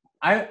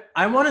 I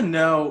want to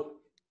know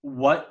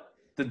what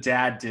the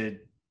dad did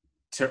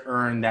to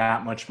earn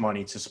that much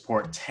money to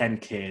support 10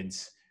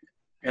 kids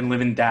and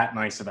live in that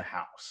nice of a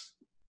house.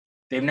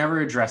 They've never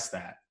addressed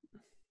that.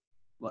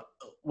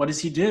 What does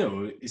he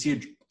do?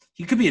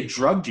 He could be a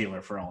drug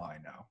dealer for all I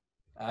know.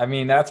 I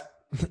mean,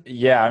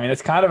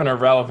 it's kind of an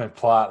irrelevant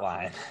plot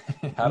line.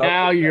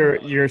 Now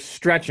you're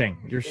stretching.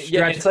 You're Yeah,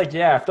 stretching. it's like,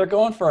 if they're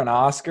going for an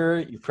Oscar,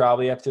 you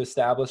probably have to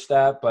establish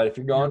that. But if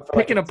you're going for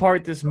picking like,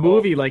 apart this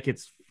movie like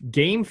it's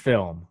game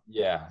film.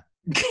 yeah,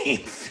 Game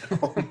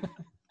film.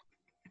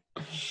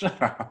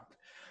 Shut up.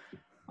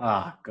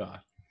 Ah, God.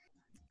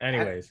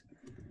 Anyways,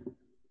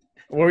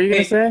 what were you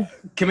gonna say?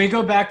 Can we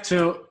go back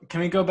to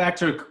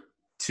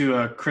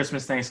a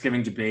Christmas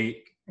Thanksgiving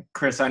debate?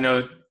 Chris, I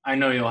know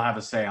you'll have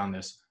a say on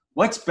this.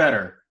 What's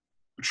better,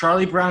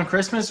 Charlie Brown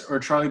Christmas or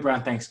Charlie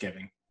Brown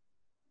Thanksgiving?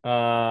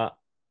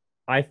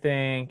 I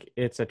think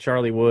it's a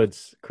Charlie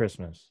Woods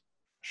Christmas.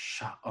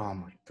 Oh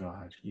my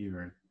God,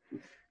 you're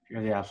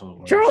the absolute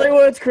worst. Charlie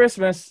Woods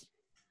Christmas.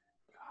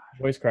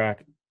 Voice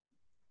crack.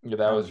 that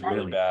was really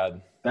Really?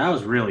 bad. That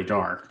was really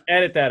dark.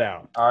 Edit that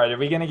out. All right, are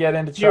we gonna get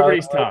into Charlie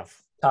Puberty's Woods,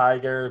 tough.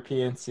 Tiger,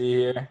 PNC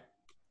here?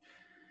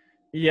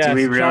 Yes, Do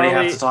we really Charlie,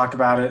 have to talk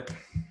about it?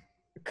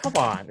 Come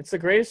on, it's the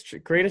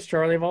greatest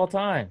Charlie of all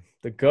time.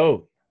 The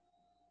GOAT.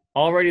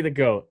 Already the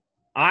GOAT.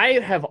 I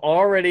have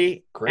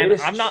already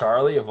Greatest and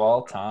Charlie of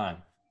all time.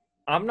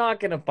 I'm not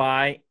gonna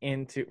buy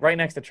into right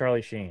next to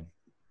Charlie Sheen.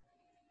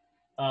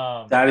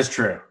 That is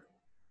true.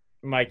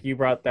 Mike, you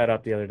brought that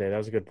up the other day. That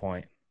was a good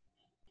point.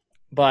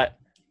 But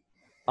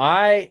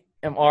I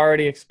am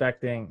already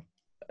expecting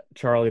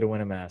Charlie to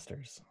win a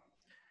Masters.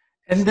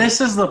 And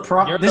this is the You're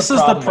problem. the This is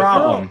the problem with-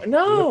 problem.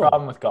 No. You're the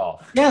problem with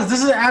golf. Yes,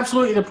 this is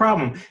absolutely the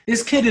problem.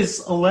 This kid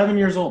is 11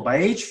 years old. By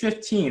age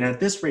 15, at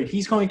this rate,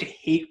 he's going to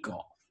hate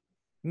golf.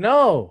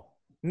 No.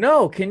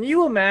 Can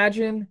you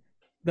imagine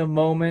the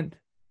moment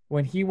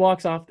when he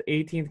walks off the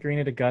 18th green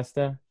at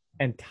Augusta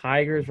and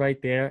Tiger's right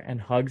there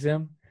and hugs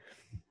him?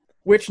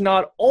 Which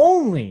not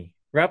only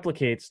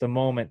replicates the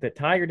moment that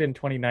Tiger did in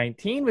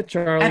 2019 with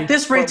Charlie. At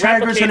this rate, but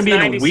Tiger's going to be in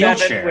a 97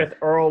 wheelchair. with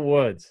Earl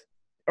Woods.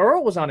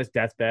 Earl was on his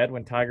deathbed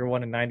when Tiger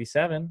won in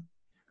 97.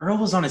 Earl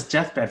was on his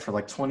deathbed for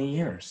like 20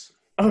 years.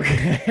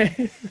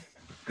 Okay.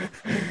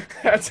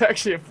 That's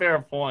actually a fair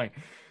point.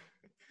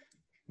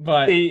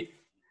 But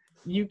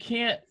you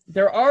can't –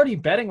 there are already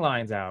betting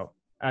lines out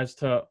as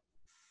to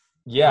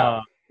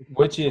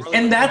which is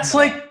And that's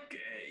like,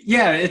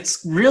 yeah,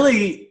 it's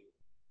really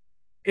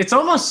 – it's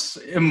almost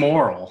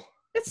immoral.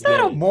 it's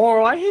not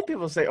immoral. I hate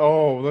people say,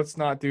 "Oh, let's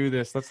not do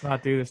this. Let's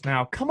not do this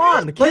now." Come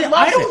on, the kid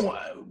loves it.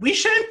 We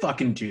shouldn't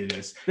fucking do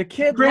this. The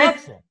kid Grant-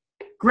 loves it.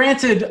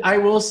 Granted, I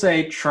will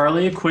say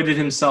Charlie acquitted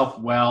himself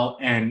well,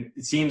 and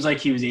it seems like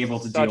he was able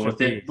to Such deal a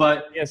with it. beast.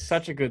 But He has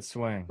such a good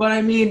swing.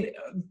 I mean,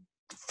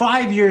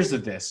 5 years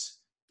of this,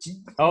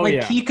 Oh, like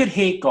yeah. he could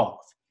hate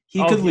golf.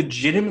 He Oh, could he-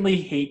 legitimately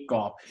hate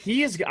golf.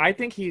 He is. I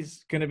think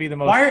he's going to be the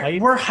most Why- hyped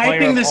we're player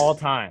hyping of this- all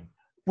time.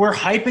 We're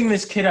hyping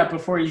this kid up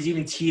before he's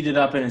even teed it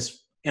up in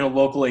a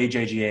local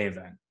AJGA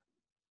event.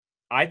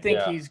 I think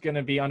Yeah. he's going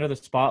to be under the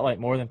spotlight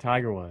more than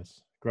Tiger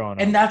was growing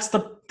up. And that's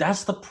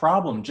the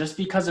problem. Just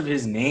because of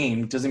his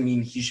name doesn't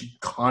mean he should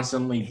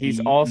constantly be He's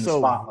in the also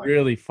spotlight.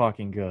 really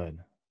fucking good.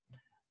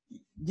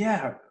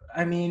 Yeah,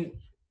 I mean,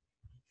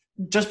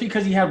 just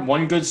because he had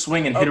one good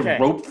swing and hit Okay. a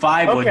rope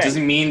 5-wood Okay.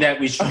 doesn't mean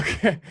that we should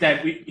Okay. he's I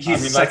the mean,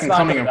 second let's not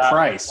coming go of that-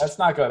 Christ. Let's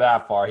not go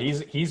that far.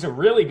 He's a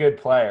really good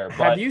player,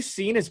 but Have you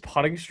seen his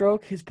putting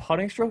stroke? His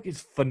putting stroke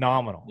is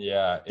phenomenal.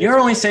 yeah, You're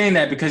only saying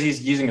that because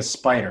he's using a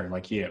spider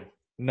like you.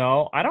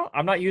 No, I don't.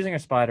 I'm not using a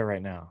spider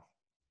right now.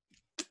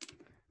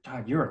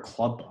 God, you're a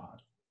club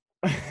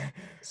bod.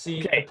 see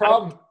Okay, the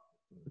problem.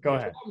 Go the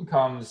ahead. problem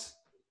comes.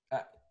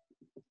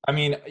 I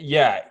mean,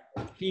 yeah,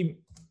 he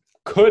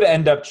could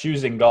end up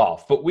choosing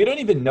golf, but we don't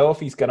even know if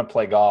he's going to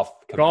play golf.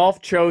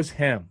 Golf chose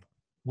him.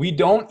 We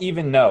don't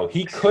even know.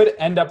 He could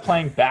end up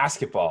playing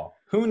basketball.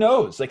 Who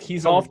knows? Like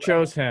he's Golf 11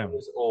 chose him.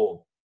 years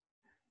old,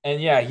 and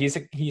yeah, he's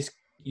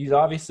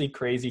obviously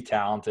crazy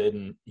talented,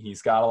 and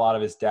he's got a lot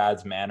of his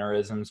dad's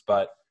mannerisms.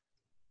 But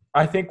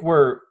I think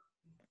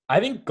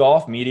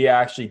golf media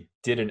actually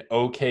did an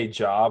okay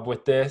job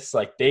with this.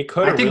 Like they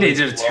could. I think they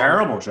did a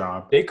terrible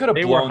job. They could have.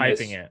 They were blown hyping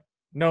this. it.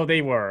 No,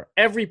 they were.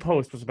 Every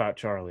post was about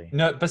Charlie.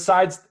 No,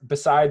 besides,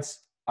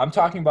 I'm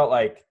talking about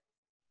like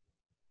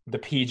the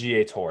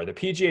PGA Tour. The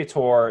PGA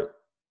Tour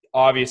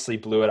obviously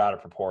blew it out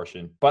of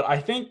proportion, but I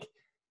think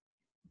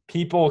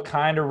people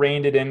kind of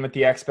reined it in with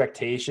the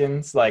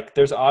expectations. Like,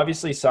 there's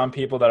obviously some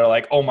people that are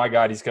like, "Oh my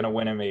God, he's going to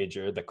win a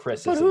major." The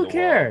Chris's But of who the world.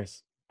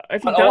 cares?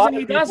 If he But a lot doesn't, of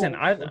he people doesn't.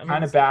 I were mean,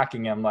 kind of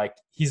backing him. Like,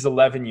 he's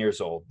 11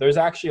 years old. There's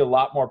actually a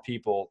lot more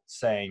people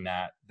saying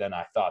that than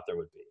I thought there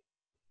would be.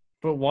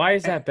 But why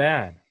is that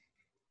bad?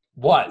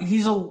 What?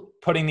 He's a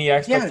Putting the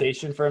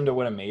expectation for him to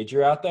win a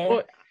major out there?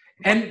 Well,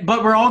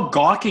 but we're all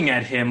gawking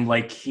at him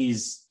like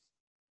he's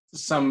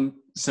some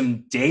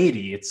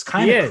deity. It's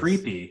kind He of is.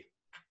 creepy.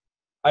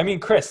 I mean,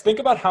 Chris, think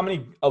about how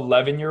many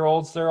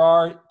 11-year-olds there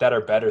are that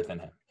are better than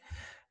him.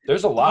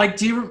 There's a lot. Like,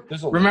 do you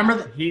There's a lot.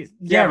 remember? He,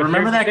 Yeah, but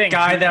remember here's the that thing.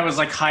 guy He- that was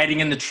like hiding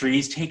in the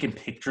trees taking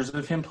pictures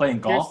of him playing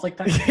golf like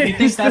that? Here's- You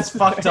think that's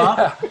fucked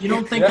up? Yeah. You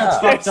don't think Yeah. that's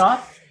fucked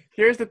up?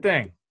 Here's the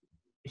thing.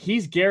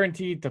 He's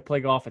guaranteed to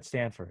play golf at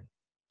Stanford.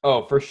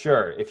 Oh, for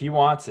sure. If he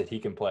wants it, he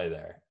can play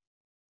there.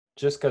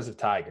 Just because of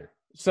Tiger.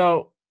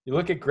 So You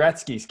look at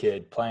Gretzky's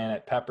kid playing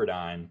at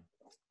Pepperdine.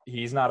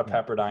 He's not a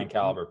Pepperdine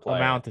caliber player.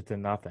 amounted to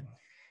nothing.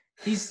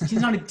 He's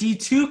not a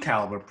D2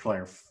 caliber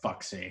player, for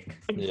fuck's sake.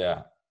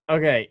 Yeah.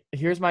 Okay,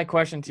 here's my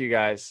question to you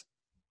guys.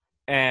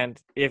 And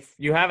if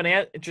you have an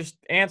answer, just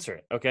answer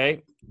it,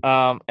 okay?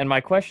 And my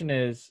question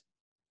is,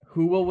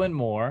 who will win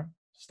more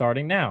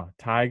starting now,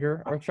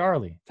 Tiger or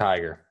Charlie?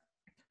 Tiger.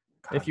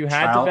 If you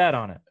had to bet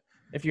on it.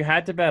 If you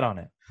had to bet on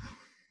it.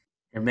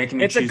 You're making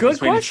me It's a choose good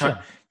between question.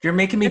 You're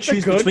making me It's a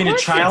choose good between a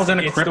question. child and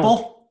a It's the-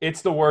 cripple?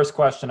 It's the worst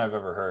question I've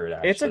ever heard,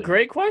 actually. It's a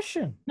great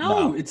question.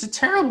 No, it's a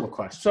terrible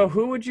question. So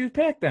who would you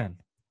pick then?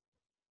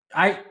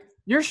 I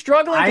You're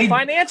struggling to I-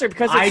 find an answer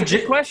because I it's a ju-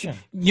 good question.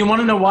 you want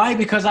to know why?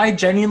 Because I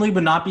genuinely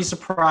would not be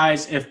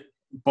surprised if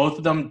both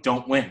of them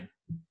don't win.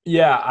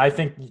 Yeah, I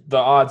think the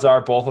odds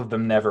are both of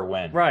them never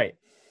win Right.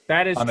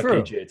 That is on the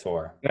true. PGA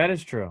Tour. That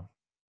is true.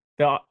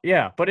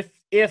 Yeah, but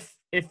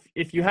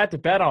if you had to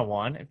bet on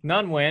one, if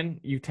none win,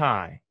 you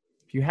tie.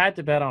 If you had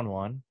to bet on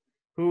one,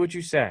 who would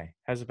you say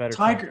has a better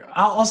chance? Tiger,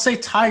 I'll say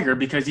Tiger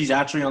because he's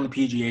actually on the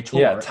PGA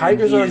Tour. Yeah,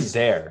 Tiger's and already he's-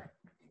 there.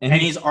 and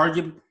he's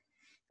arguably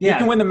He yeah.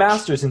 can win the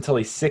Masters until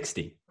he's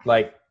 60.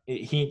 Like,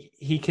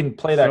 he can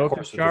play that So can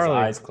course with his Charlie.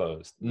 eyes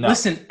closed. No.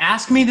 Listen,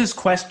 ask me this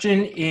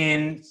question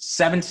in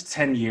 7 to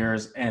 10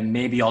 years, and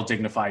maybe I'll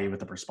dignify you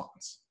with a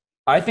response.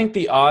 I think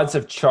the odds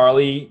of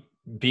Charlie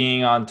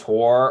being on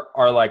tour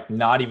are like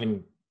not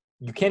even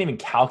you can't even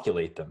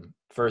calculate them.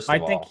 First of I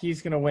all, think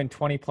he's going to win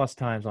 20 plus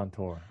times on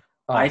tour.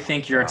 Oh, I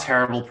think you're a God.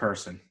 terrible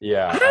person.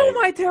 Yeah. How am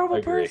I a terrible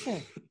agree.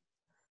 person?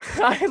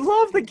 I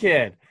love the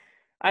kid.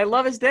 I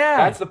love his dad.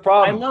 That's the I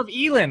problem. love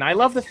Elin. I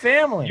love the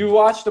family. You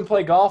watched him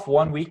play golf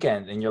one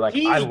weekend, and you're like,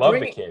 He's I love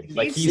bringing- the kid.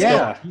 Like he's- he's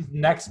Yeah. he's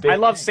next big. I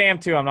love thing. Sam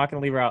too. I'm not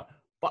going to leave her out.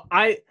 But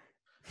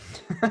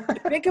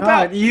think God,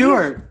 about you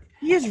are.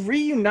 he is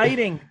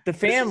reuniting the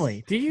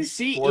family. Do you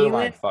see borderline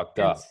Elin fucked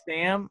and up.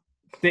 Sam?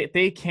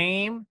 They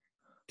came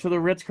to the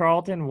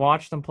Ritz-Carlton,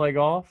 watched them play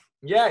golf.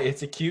 Yeah,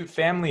 it's a cute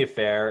family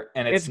affair,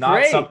 and it's It's not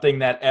great. something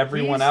that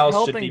everyone He's else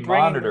should helping be bring-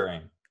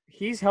 monitoring.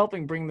 He's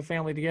helping bring the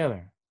family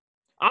together.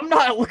 I'm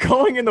not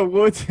going in the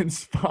woods and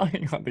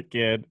spying on the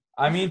kid,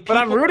 I mean, but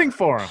I'm rooting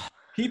for him.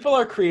 people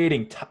are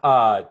creating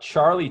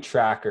Charlie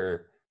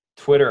Tracker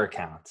Twitter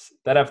accounts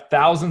that have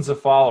thousands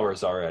of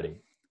followers already.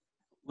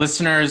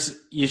 Listeners,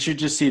 you should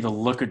just see the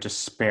look of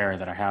despair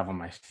that I have on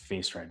my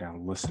face right now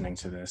listening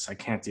to this. I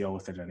can't deal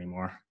with it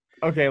anymore.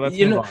 Okay, let's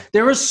move on.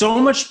 There was so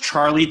much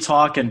Charlie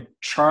talk and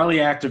Charlie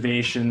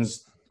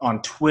activations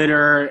on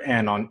Twitter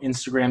and on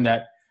Instagram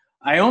that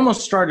I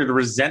almost started to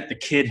resent the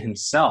kid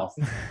himself.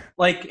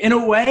 Like, in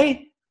a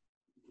way,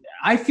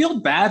 I feel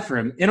bad for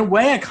him. In a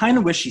way, I kind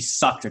of wish he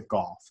sucked at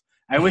golf.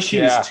 I wish he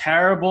was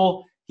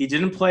terrible. He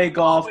didn't play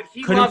golf, But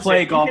he couldn't loves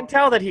play it. golf. You can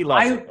tell that he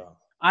loves it, though.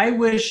 I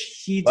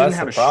wish he Well, didn't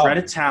have a that's the problem.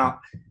 shred of talent.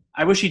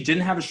 I wish he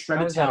didn't have a shred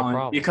How of is that a talent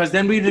problem? because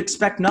then we'd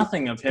expect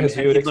nothing of him Because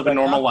and he would he'd live a expect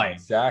normal nothing. life.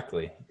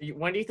 Exactly.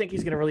 When do you think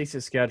he's going to release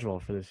his schedule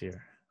for this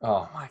year?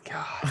 Oh my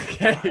god.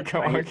 Okay,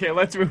 come on. Okay,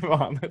 let's move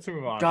on. Let's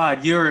move on.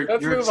 God, you're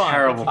Let's a move on.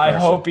 terrible I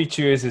person. hope he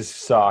chooses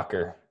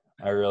soccer.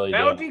 I really That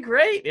do. would be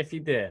great if he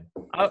did.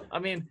 I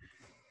mean,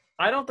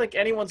 I don't think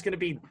anyone's going to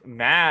be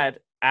mad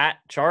at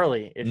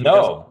Charlie if he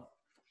doesn't. No,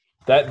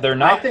 that they're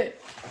not.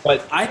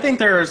 But I think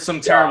there are some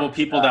terrible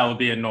people that would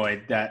be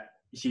annoyed that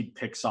he'd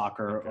pick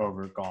soccer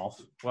over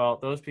golf. Well,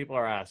 those people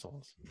are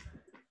assholes.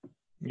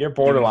 you're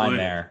borderline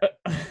included.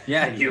 there.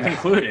 Yeah, you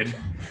included.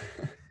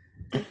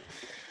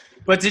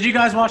 But did you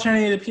guys watch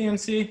any of the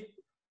PNC?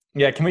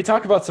 Yeah, can we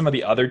talk about some of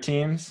the other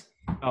teams?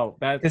 Oh,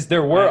 that Because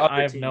there were other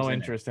I have teams no in it.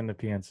 interest in the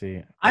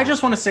PNC. I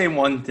just want to say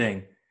one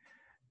thing.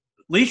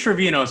 Lee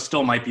Trevino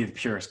still might be the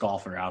purest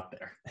golfer out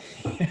there.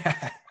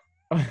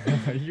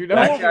 You know,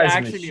 that what we guy's a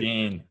actually need,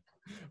 machine.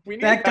 we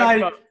need That to talk guy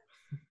about-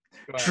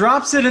 Go ahead.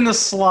 drops it in the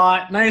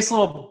slot, nice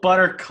little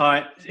butter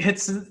cut,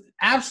 hits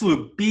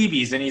absolute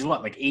BBs, and he's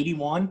what, like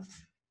 81?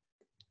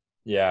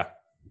 Yeah.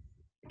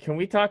 Can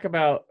we talk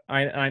about?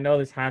 I know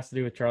this has to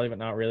do with Charlie, but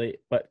not really.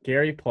 But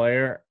Gary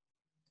Player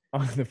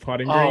on the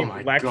putting Oh green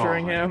my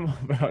lecturing God. him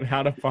about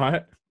how to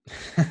putt.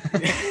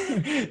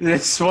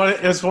 It's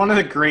one of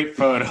the great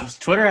photos.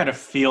 Twitter had a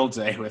field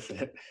day with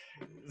it.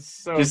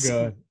 So Just-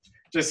 good.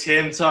 Just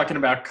him talking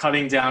about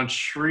cutting down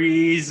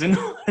trees and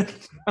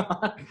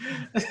whatnot.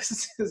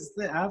 This is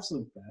the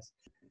absolute best.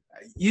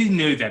 You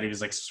knew that he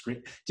was like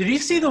Did you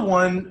see the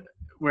one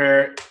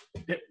where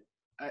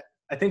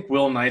I think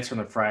Will Knights from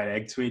the Fried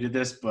Egg tweeted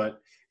this,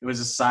 but it was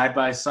a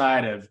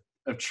side-by-side of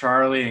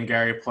Charlie and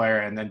Gary Player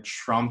and then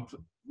Trump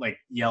like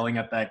yelling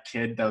at that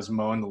kid that was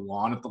mowing the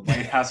lawn at the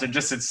White House. It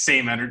just had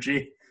same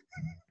energy.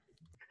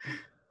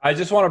 I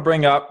just want to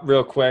bring up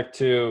real quick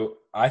too.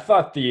 I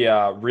thought the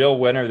real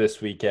winner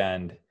this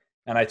weekend,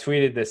 and I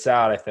tweeted this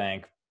out, I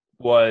think,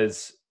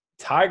 was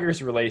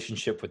Tiger's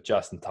relationship with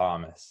Justin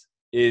Thomas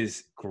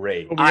is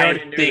great. We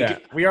already knew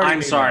that. We already I'm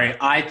knew sorry. that.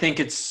 I think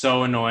it's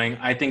so annoying.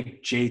 I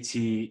think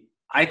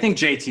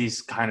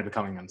JT's kind of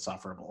becoming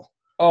insufferable.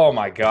 Oh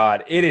my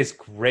God. It is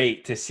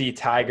great to see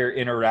Tiger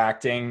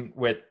interacting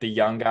with the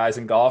young guys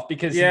in golf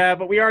because Yeah,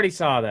 but we already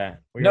saw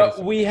that.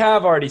 we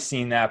have already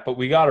seen that, but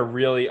we got a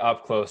really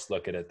up close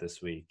look at it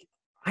this week.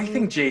 I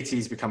think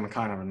JT's becoming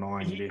kind of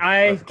annoying. To be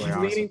I'm perfectly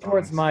honest leaning with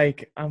towards us.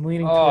 Mike. I'm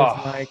leaning Oh.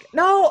 towards Mike.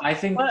 No, I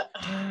think but,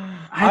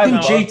 I think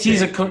love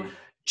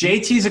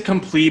JT's a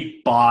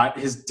complete bot.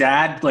 His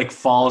dad like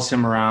follows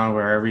him around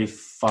wherever he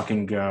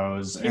fucking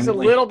goes. he's and, a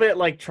like, little bit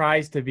like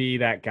tries to be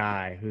that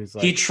guy who's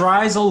like he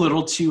tries a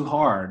little too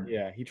hard.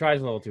 yeah, he tries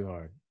a little too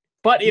hard.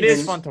 But it is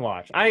He's- fun to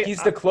watch.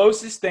 He's the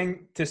closest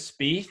thing to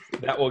Spieth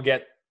that will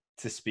get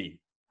to Spieth.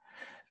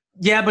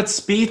 Yeah, but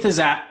Spieth is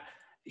at.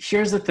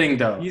 Here's the thing,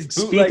 though. He's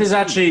Spieth bootleg is Spieth.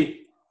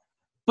 actually,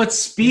 but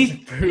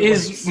Spieth bootleg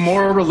is Spieth.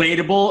 more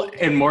relatable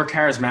and more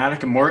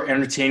charismatic and more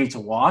entertaining to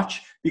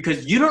watch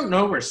because you don't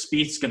know where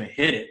Spieth's going to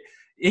hit it.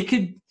 It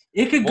could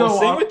Well, go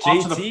same off, with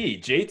off to the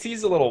JT.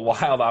 JT's a little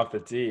wild off the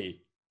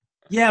tee.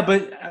 yeah,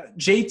 but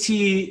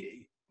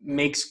JT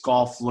makes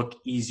golf look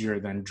easier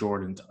than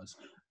Jordan does.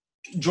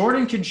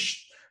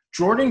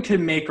 Jordan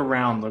can make a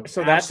round look.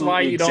 so that's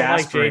why absolutely you don't like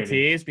exasperating.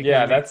 JT is because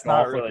Yeah, he makes that's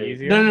not golf look really-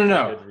 easier.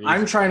 No. Good reason.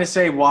 I'm trying to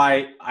say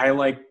why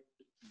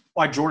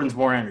Jordan's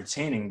more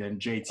entertaining than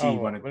JT Oh,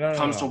 when it no.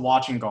 comes to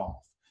watching golf.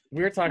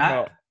 We were talking I-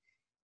 about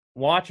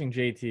watching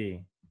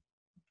JT.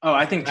 Oh,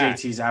 I think Matt.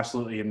 JT's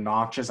absolutely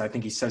obnoxious. I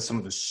think he says some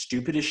of the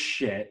stupidest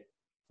shit,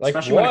 Like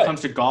especially when it what?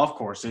 comes to golf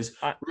courses.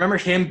 I- Remember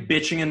him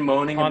bitching and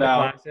moaning Honda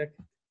about Classic.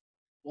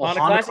 well,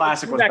 Honda Honda Classic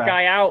Classic threw was that bad.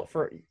 guy out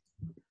for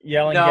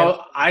yelling.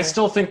 No, I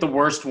still think the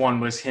worst one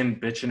was him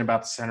bitching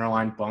about the center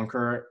line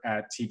bunker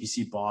at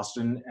TPC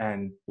Boston.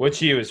 And Which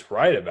he was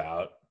right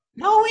about.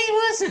 no, he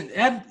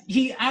wasn't.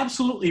 He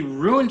absolutely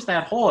ruined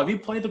that hole. Have you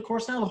played the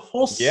course now? The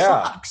hole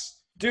Yeah. sucks.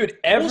 Dude,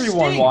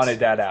 everyone stinks. wanted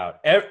that out.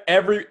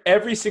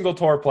 Every single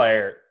tour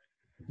player,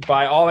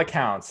 by all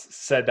accounts,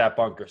 said that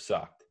bunker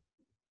sucked.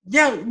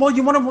 Yeah, well,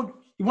 you want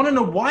to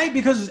know why?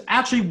 Because it's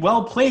actually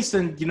well placed,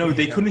 and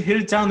they couldn't hit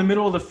it down the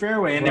middle of the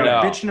fairway, and they were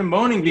No. bitching and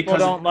moaning People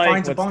because don't it like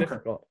finds a what's bunker.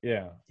 difficult.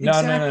 Yeah.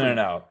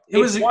 No. It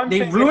was It's one they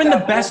thing if ruined the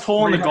that best hole's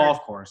hole in the 300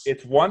 golf course.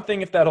 It's one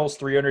thing if that hole's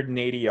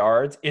 380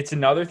 yards. It's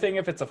another thing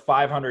if it's a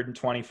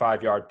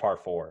 525-yard par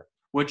 4.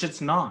 Which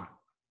it's not.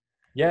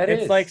 Yeah,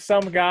 It's like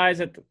some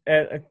guys at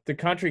the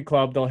country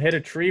club, they'll hit a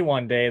tree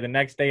one day, the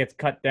next day it's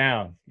cut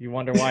down. You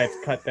wonder why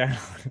it's cut down.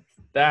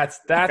 That's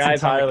Guys on the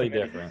entirely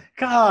committee. different.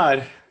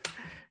 God,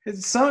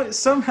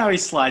 somehow he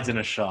slides in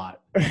a shot.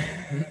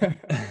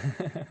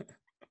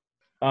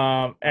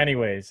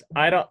 Anyways,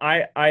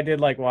 I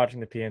did like watching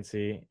the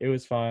PNC. It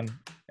was fun,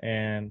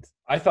 and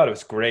I thought it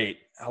was great.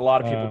 A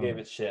lot of people gave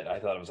it shit. I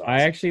thought it was awesome.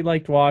 I actually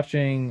liked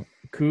watching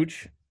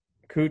Cooch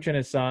and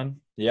his son.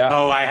 Yeah.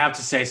 Oh, I have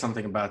to say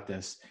something about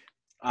this.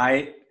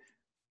 I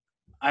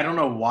don't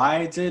know why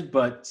I did,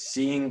 but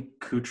seeing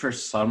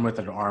Kuchar's son with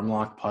an arm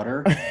lock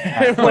putter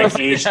at like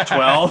age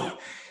 12,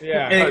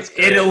 Yeah,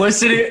 it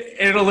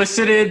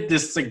elicited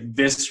this like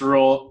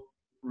visceral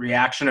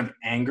reaction of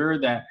anger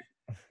that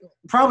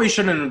probably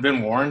shouldn't have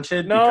been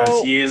warranted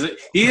because he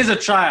is a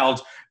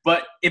child,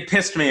 but it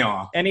pissed me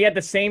off. and he had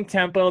the same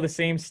tempo, the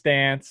same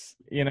stance.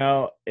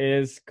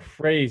 Is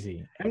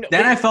crazy.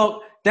 Then I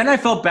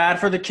felt bad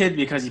for the kid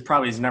because he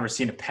probably has never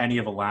seen a penny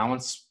of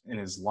allowance in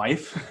his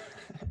life.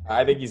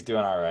 I think he's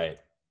doing all right.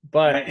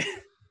 But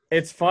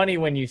it's funny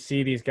when you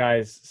see these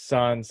guys'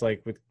 sons,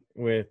 like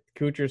with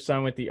Kuchar's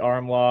son with the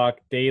arm lock,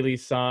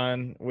 Daly's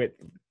son with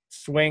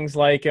swings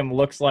like him,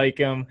 looks like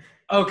him.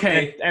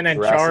 Okay, and then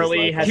Dresses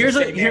Charlie like has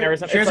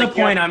him. here's a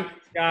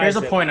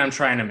point I'm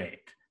trying to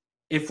make.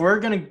 If we're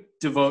gonna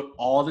devote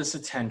all this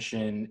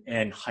attention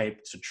and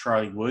hype to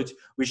Charlie Woods,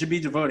 we should be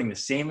devoting the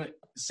same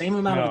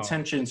amount of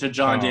attention to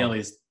John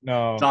Daly's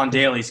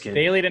kid.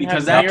 Daly didn't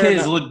because have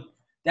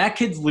that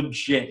kid's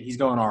legit. He's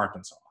going to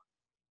Arkansas.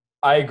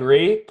 I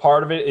agree.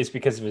 Part of it is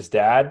because of his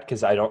dad,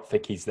 because I don't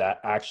think he's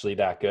actually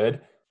that good.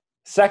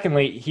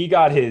 Secondly, he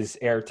got his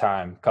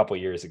airtime a couple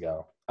years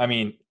ago. I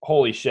mean,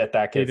 holy shit,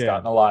 that kid's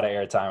gotten a lot of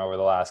airtime over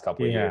the last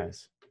couple of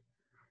years.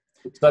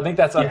 So I think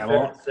that's unfair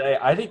to say.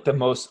 I think the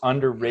most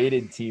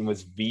underrated team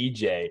was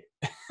VJ.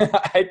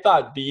 I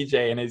thought VJ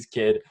and his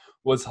kid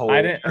was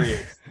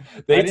hilarious.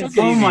 They took it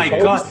oh my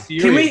god!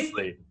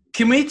 seriously.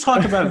 Can we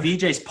talk about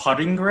VJ's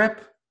putting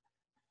grip?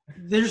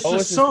 There's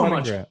just so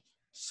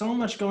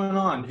much going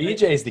on.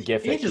 VJ's the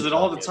gift. He changes it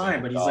all the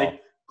time, but he's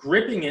like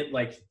gripping it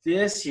like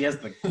this. He has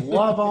the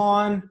glove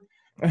on.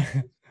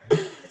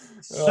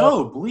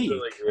 So bleak.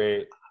 Really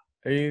great.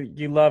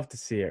 You love to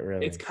see it,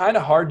 really. It's kind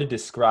of hard to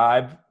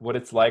describe what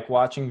it's like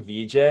watching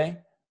VJ,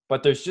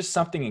 but there's just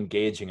something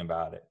engaging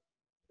about it.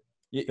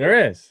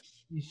 There is.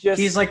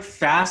 He's like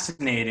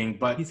fascinating,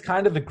 but he's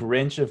kind of the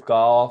Grinch of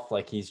golf.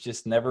 Like he's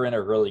just never in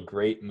a really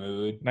great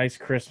mood. Nice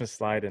Christmas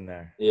slide in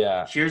there.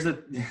 Yeah.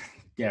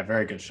 Yeah,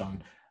 very good,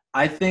 Sean.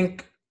 I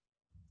think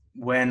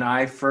when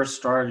I first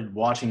started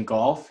watching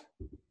golf,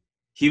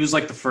 he was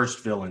like the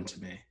first villain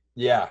to me.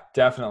 Yeah,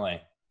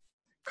 definitely.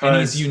 And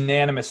he's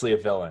unanimously a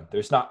villain.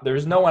 There's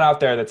no one out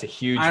there that's a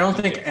huge. I don't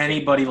think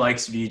anybody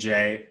likes VJ.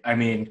 I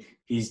mean,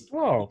 he's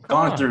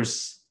gone through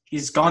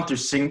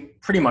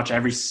pretty much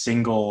every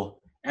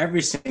single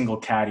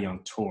caddy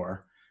on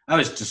tour. I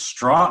was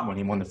distraught when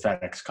he won the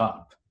FedEx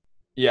Cup.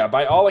 Yeah,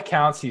 by all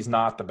accounts, he's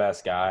not the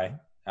best guy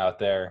out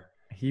there.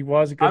 He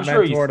was a good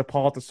mentor to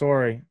Paul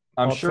Tesori.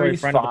 I'm sure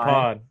he's fine. Of the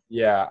pod.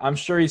 Yeah, I'm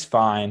sure he's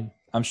fine.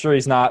 I'm sure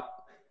he's not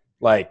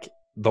like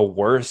the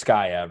worst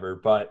guy ever,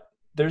 but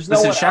there's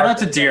no one shout out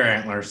to Deer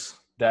Antlers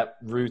that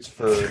roots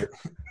for.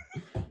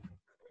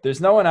 There's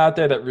no one out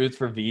there that roots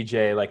for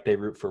VJ like they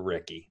root for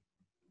Ricky.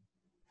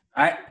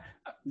 I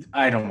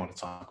don't want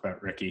to talk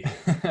about Ricky.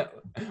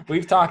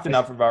 We've talked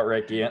enough about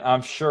Ricky, and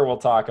I'm sure we'll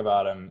talk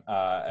about him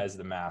as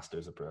the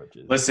Masters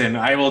approaches. Listen,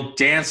 I will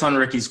dance on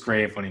Ricky's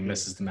grave when he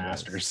misses the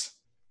Masters.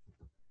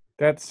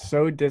 That's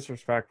so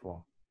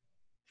disrespectful.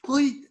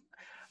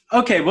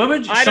 Okay, what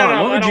would you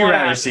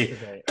rather see?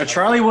 A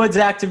Charlie Woods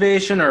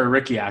activation or a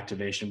Ricky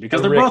activation?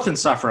 Because they're both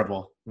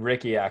insufferable.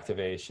 Ricky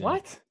activation.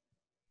 What?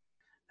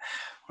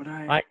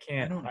 I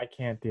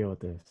can't deal with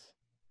this.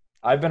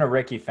 I've been a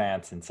Ricky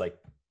fan since like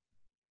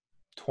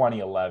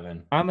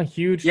 2011. I'm a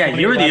huge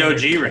you were the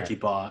OG Ricky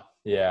bot.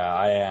 Yeah,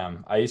 I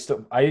am. I used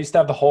to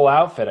have the whole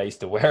outfit. I used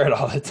to wear it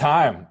all the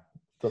time.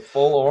 The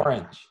full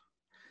orange.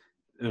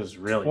 It was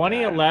really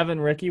 2011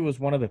 bad. Ricky was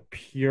one of the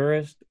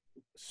purest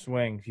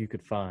swings you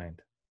could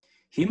find.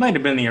 He might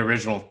have been the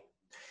original.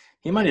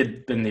 He might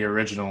have been the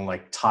original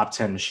like top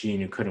 10 machine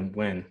who couldn't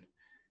win.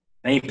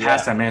 Then he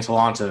passed that mantle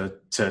on to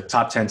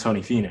top 10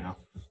 Tony Finau.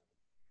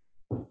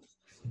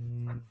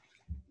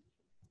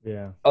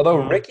 Yeah. Although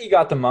Ricky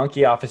got the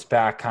monkey off his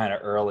back kind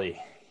of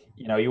early.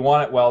 You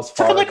won at Wells Took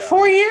Fargo. him like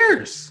 4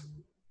 years.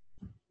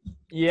 Took him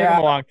a Yeah,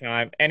 long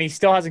time, and he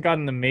still hasn't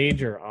gotten the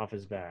major off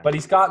his back. but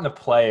he's gotten the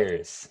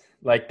players.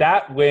 Like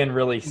that win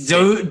really.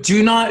 Do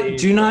not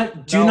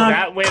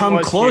that win come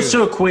was close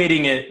huge. to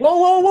equating it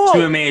whoa!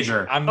 to a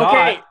major. I'm not.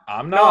 Okay,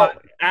 I'm No,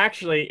 not.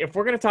 actually, if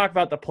we're gonna talk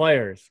about the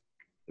players,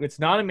 it's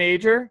not a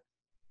major.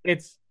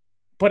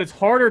 But it's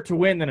harder to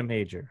win than a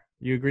major.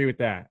 You agree with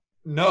that?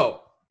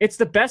 No, It's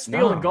the best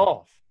field in No.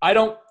 golf. I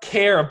don't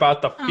care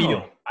about the No.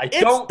 field. I It's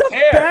don't the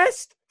care.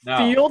 best No,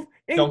 field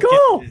in don't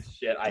golf. get this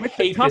shit. I With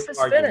the hate this toughest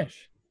argument.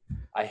 finish.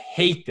 I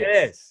hate It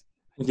this.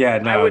 is. Yeah,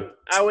 no.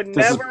 I would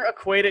this is- never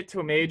equate it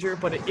to a major,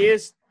 but it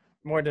is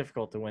more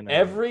difficult to win than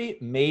Every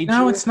major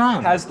No, it's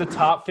not. has the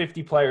top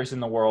 50 players in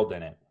the world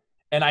in it.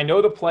 And I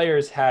know the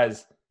players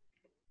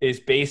is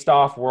based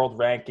off world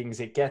rankings.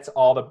 It gets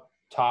all the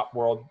top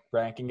world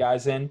ranking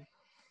guys in.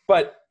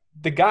 But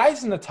the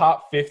guys in the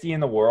top 50 in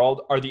the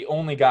world are the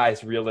only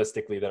guys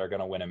realistically that are going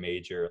to win a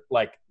major,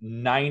 like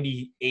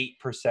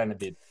 98% of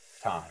the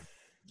time.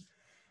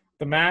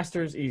 the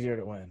Masters easier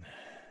to win.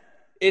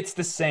 It's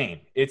the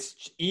same.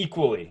 It's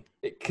equally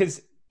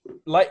because,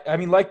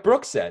 like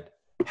Brooks said,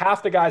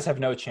 half the guys have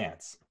no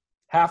chance.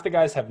 Half the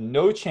guys have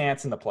no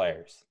chance in the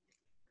players.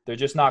 They're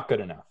just not good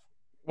enough.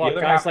 The Well,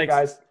 other guys half like the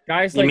guys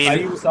guys You like mean- fight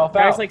Siwoo, himself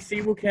guys out. like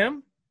Siwoo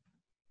Kim.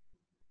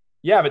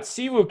 Yeah, but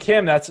Siwoo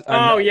Kim, that's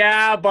Oh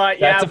yeah, but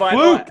that's a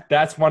fluke.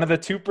 That's one of the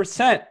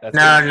 2%. That's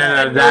No, what-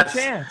 no, no that's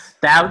chance.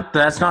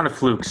 that's not a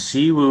fluke.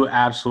 Siwoo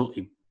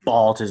absolutely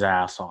balled his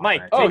ass off.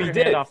 Mike, right? Oh, Take he your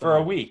did hand it off the for a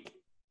mic. week.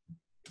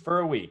 For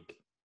a week.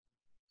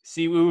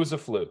 Siwoo was a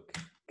fluke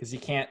because he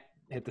can't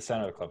hit the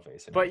center of the club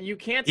face. But you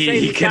can't He- say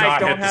he these cannot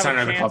guys hit don't the have center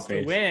a of the chance club to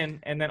face. win,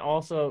 and then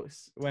also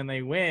when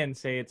they win,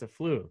 say it's a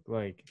fluke.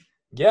 Like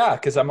Yeah,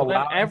 because I'm Well, then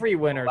allowing every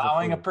winner is a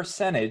allowing a fluke.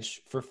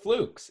 percentage for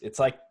flukes. It's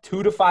like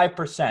 2 to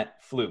 5%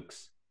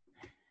 flukes.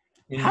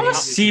 How is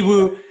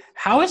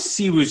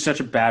Siwoo such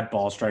a bad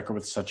ball striker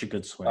with such a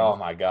good swing? Oh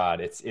my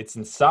God, it's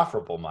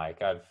insufferable,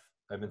 Mike. I've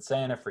been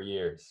saying it for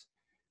years.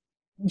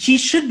 He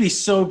should be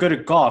so good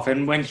at golf,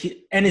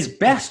 and his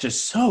best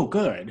is so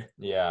good.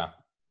 Yeah,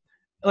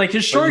 Like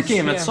his But short you see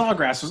game at him-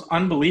 Sawgrass was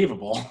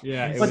unbelievable.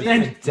 yeah, it But was,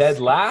 then- dead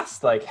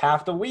last like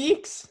half the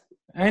weeks.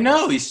 I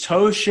know he's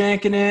toe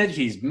shanking it.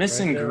 He's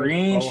missing Right there with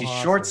greens. Bo He's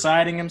Hossler. short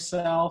siding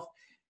himself.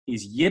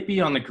 He's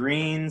yippy on the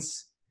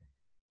greens.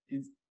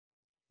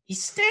 He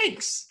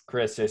stinks.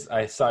 Chris,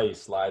 I saw you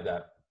slide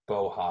that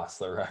Bo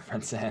Hossler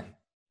reference in.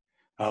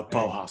 Oh,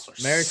 Bo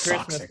Hossler. Merry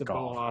sucks Christmas at to Bo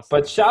golf. Hossler.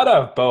 But shout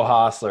out Bo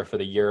Hossler for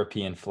the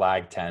European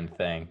flag 10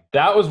 thing.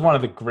 That was one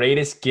of the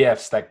greatest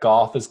gifts that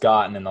golf has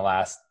gotten in the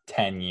last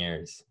 10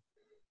 years.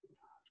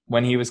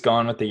 When he was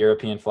going with the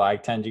European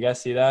flag 10, did you guys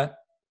see that?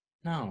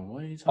 No,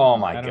 what are you talking Oh I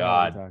my don't know what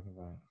God. you're talking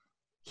about.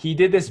 He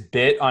did this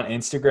bit on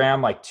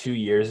Instagram like 2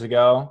 years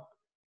ago.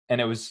 And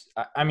it was,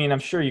 I mean, I'm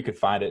sure you could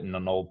find it in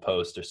an old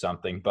post or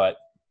something, but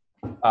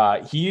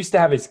he used to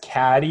have his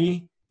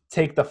caddy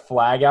take the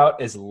flag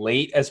out as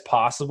late as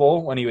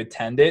possible when he would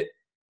tend it.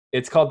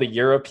 It's called the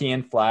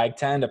European flag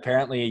tend.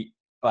 Apparently,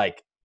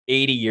 like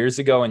 80 years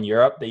ago in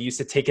Europe, they used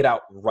to take it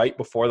out right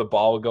before the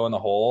ball would go in the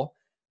hole.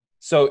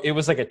 So it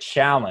was like a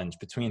challenge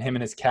between him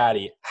and his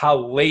caddy, how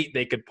late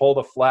they could pull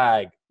the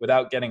flag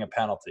without getting a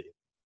penalty.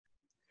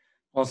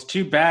 Well, it's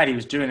too bad he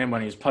was doing it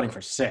when he was putting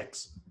for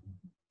 6.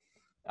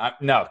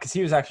 No, because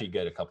he was actually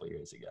good a couple of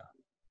years ago.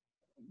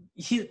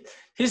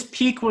 His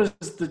peak was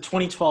the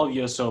 2012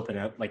 U.S. Open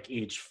at like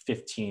age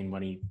 15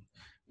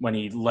 when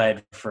he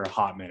led for a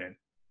hot minute.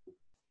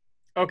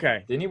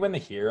 Okay, Didn't he win the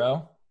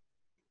Hero?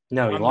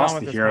 No, he I'm lost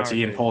done the with this hero to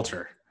Ian conversation.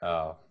 Poulter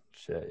Oh,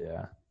 shit,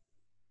 yeah.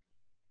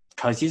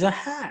 because he's a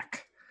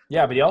hack.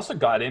 Yeah, but he also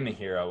got in the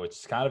Hero, which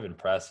is kind of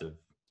impressive.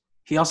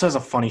 He also has a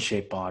funny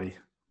shaped body.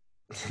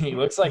 He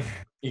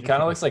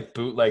kind of looks like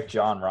bootleg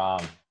John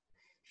Rahm.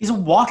 He's a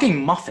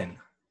walking muffin.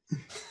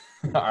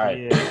 All right.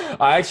 Yeah.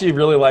 I actually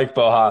really like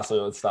Bo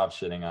Hossler. Let's stop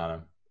shitting on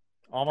him.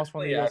 almost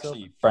won the He's US Open.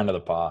 actually friend of the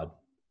pod.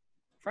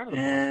 Friend of the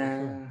podcast,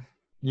 for sure.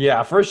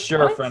 Yeah, for sure,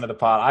 What? friend of the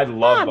pod. I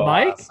love on, Bo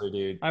Mike. Hossler,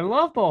 dude. I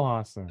love Bo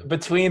Hossler.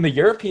 Between the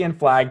European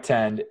flag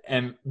tend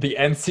and the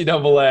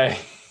NCAA,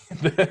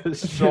 the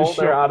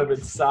shoulder out of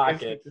its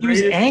socket. He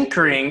was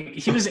anchoring.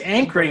 He was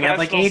anchoring at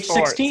like Professional age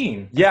sports.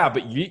 16. Yeah,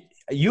 but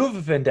you have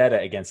a vendetta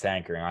against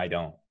anchoring. I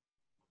don't.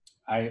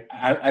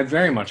 I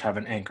very much have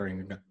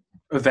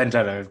a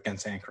vendetta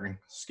against anchoring.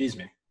 Excuse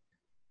me.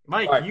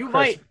 Mike, All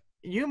right, Chris.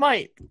 you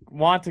might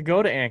want to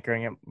go to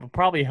anchoring. It will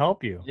probably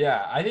help you.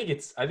 Yeah, I think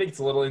it's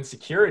a little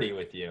insecurity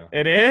with you.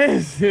 It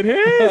is. It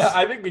is.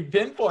 I think we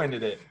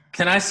pinpointed it.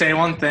 Can I say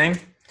one thing?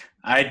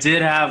 I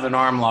did have an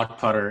arm lock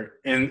putter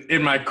in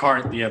my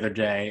cart the other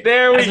day.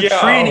 There we As a go.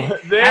 training-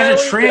 There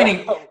as a we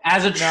training go.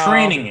 as a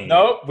training aid.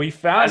 Nope, we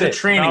found As a it.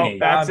 training No,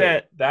 aid. that's Found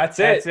it. That's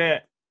That's it.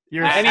 it.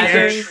 You're As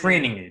scared a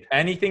training aid.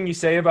 Anything you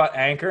say about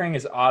anchoring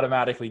is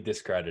automatically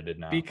discredited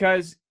now.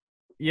 because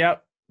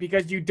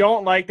you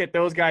don't like that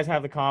those guys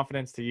have the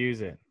confidence to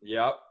use it.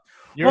 Yep.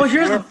 Well,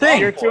 here's the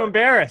thing. You're too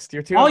embarrassed.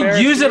 You're too I'll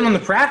embarrassed. use it on the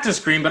practice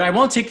screen, but I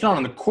won't take it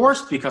on the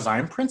course because I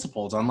am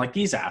principled, unlike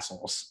these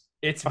assholes.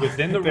 It's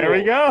within the There we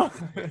rule. go.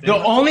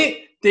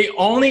 The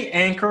only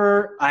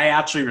anchor I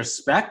actually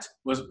respect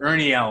was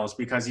Ernie Els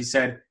because he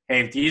said,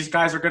 "Hey, if these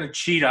guys are going to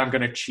cheat, I'm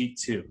going to cheat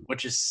too,"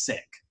 which is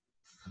sick.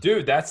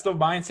 Dude, that's the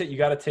mindset you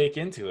got to take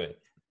into it.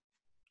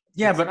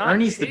 Yeah, It's but not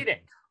Ernie's cheating.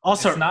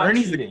 Also, It's not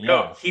Ernie's cheating, the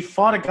goat. yeah. He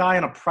fought a guy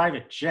on a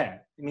private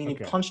jet. I mean,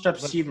 Okay. he punched up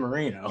Let's- Steve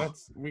Marino.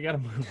 We gotta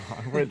move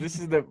on. This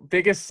is the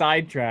biggest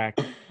sidetrack.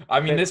 I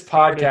mean, That this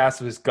started-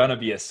 podcast was going to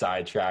be a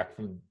sidetrack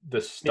from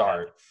the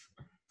start.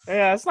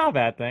 Yeah, it's not a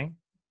bad thing.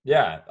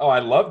 Yeah. Oh, I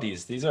love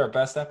these. These are our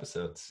best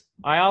episodes.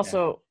 I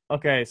also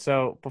okay.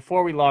 So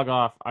before we log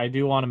off, I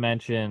do want to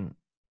mention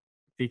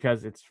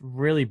because it's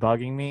really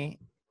bugging me.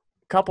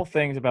 A couple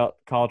things about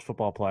college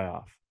football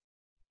playoff.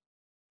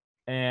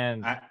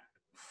 And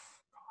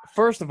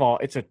first of all,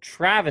 it's a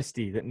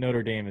travesty that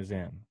Notre Dame is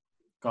in.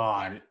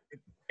 God,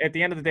 At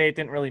the end of the day, it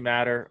didn't really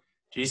matter.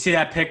 did you see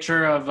that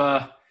picture of?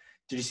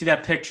 Did you see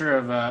that picture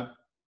of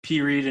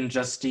P. Reed and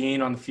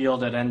Justine on the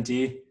field at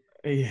ND?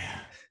 Yeah,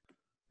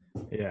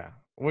 yeah.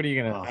 What are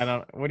you gonna?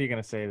 Ugh. What are you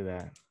gonna say to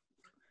that?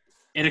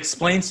 It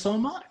explains so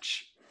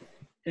much.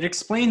 It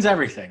explains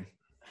everything.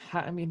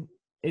 I mean,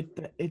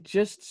 it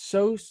just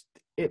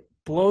it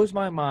blows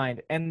my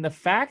mind, and the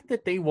fact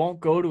that they won't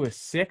go to a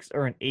 6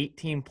 or an 8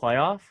 team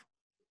playoff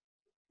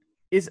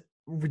is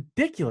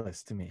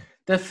ridiculous to me.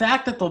 The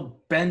fact that they'll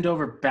bend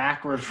over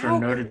backwards for How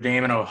Notre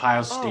Dame and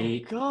Ohio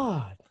State, Oh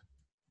God!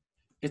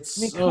 it's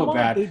I mean, so come on.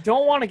 bad. They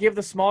don't want to give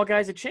the small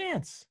guys a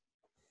chance.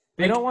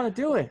 They Like- don't want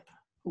to do it.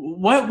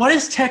 What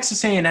does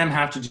Texas A&M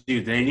have to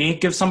do? They need to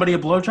give somebody a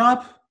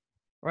blowjob?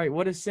 Right?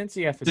 What does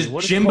Cincy have to do? Does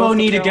What does Jimbo Coastal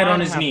need to get Carolina on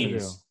his have to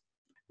knees?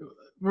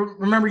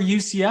 Remember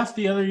UCF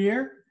the other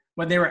year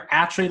when they were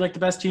actually like the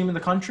best team in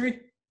the country? do?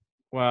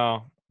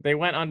 Well, they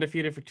went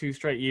undefeated for 2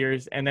 straight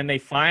years, and then they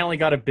finally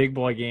got a big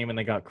boy game, and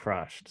they got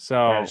crushed. So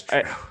That is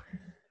true.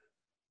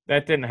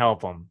 that didn't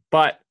help them.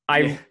 But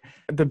Yeah.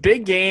 the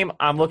big game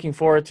I'm looking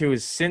forward to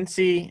is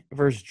Cincy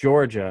versus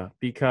Georgia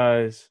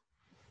because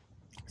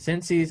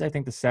Cincy's, I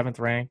think, the 7th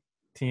ranked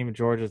team, and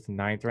Georgia's the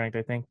 9th ranked,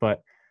 I think.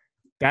 But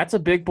that's a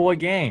big boy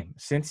game.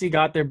 Cincy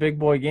got their big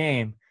boy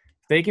game.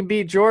 If they can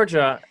beat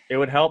Georgia, it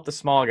would help the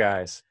small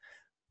guys.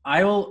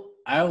 I will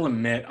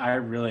admit I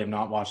really have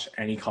not watched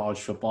any college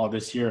football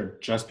this year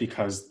just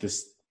because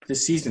this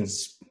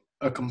season's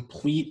a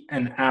complete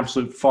and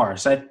absolute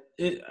farce.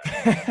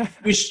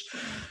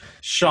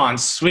 Sean,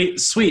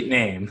 sweet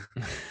name.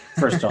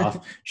 First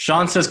off,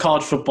 Sean says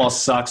college football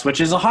sucks, which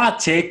is a hot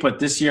take, but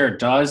this year it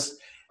does.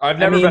 I've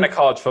never mean- been a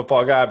college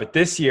football guy, but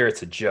this year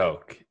it's a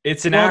joke.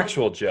 It's an Well,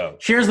 actual joke.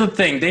 Here's the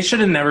thing. They should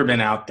have never been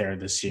out there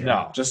this year.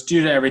 No. Just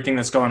due to everything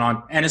that's going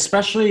on. And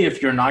especially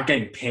if you're not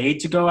getting paid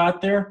to go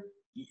out there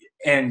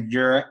and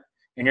you're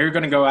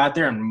going to go out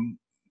there and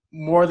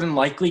more than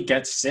likely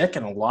get sick.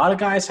 And a lot of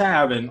guys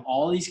have, and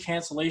all these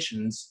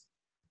cancellations.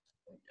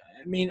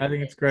 I mean, I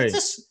think it's great.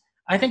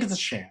 I think it's a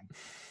sham.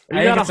 You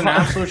I think got it's an a-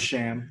 absolute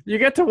sham. You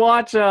get to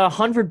watch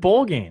 100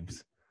 bowl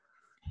games.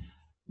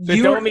 That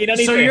don't mean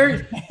anything. So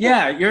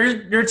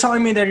you're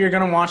telling me that you're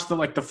gonna watch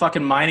the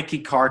fucking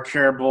Meineke Car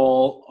Care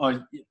Bowl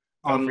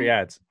on Free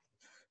ads.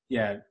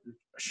 Yeah,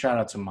 shout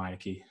out to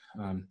Meineke.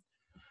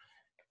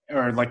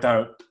 Or like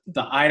the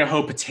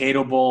Idaho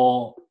Potato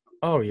Bowl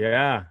Oh,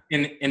 yeah.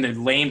 in the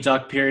lame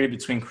duck period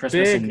between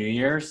Christmas Big- and New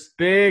Year's.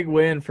 Big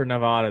win for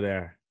Nevada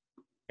there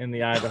in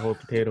the Idaho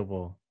Potato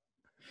Bowl.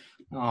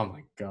 Oh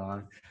my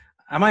god.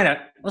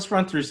 Let's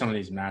run through some of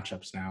these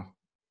matchups now.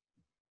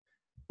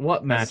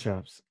 What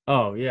matchups?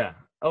 Oh, yeah.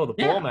 Oh, the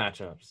bowl Yeah.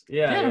 matchups.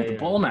 Yeah. The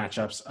bowl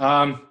matchups.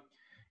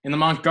 In the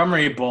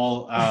Montgomery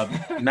Bowl,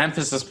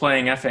 Memphis is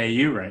playing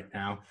FAU right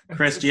now.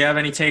 Chris, do you have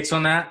any takes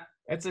on that?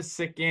 It's a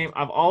sick game.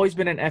 I've always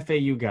been an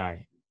FAU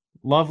guy.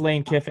 Love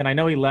Lane Kiffin. I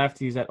know he left.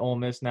 He's at Ole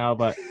Miss now,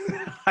 but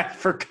I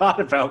forgot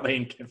about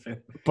Lane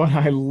Kiffin.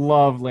 I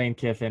love Lane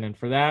Kiffin. And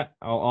for that,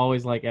 I'll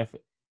always like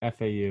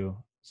FAU.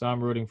 So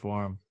I'm rooting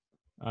for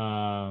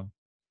him.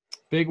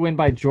 Big win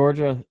by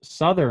Georgia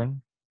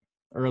Southern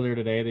earlier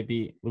today. They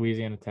beat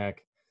Louisiana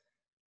Tech.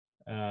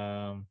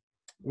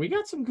 We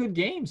got some good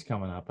games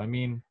coming up. I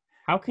mean,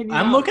 how can you?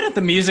 I'm not- looking at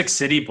the Music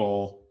City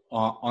Bowl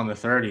on the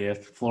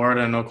 30th,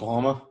 Florida and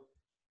Oklahoma.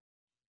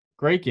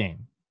 Great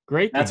game.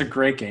 Great game. That's a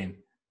great game.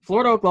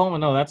 Florida, Oklahoma.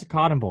 No, that's a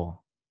Cotton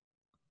Bowl.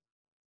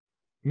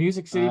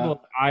 Music City Uh,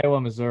 Bowl, Iowa,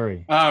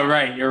 Missouri. Oh,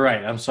 right. You're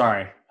right. I'm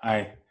sorry.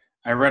 I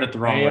read it the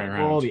wrong way Mayo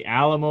Bowl, around. the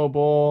Alamo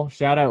Bowl.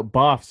 Shout out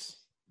Buffs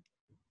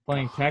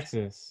playing God.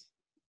 Texas.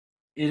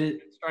 It,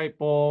 Stripe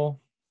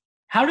Bowl.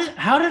 how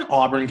did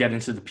Auburn get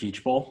into the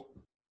Peach Bowl?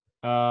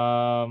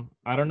 I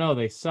don't know.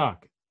 They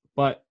suck,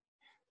 but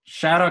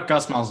Shout out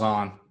Gus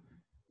Malzahn.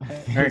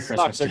 they Merry suck.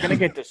 Christmas. They're gonna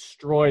get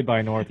destroyed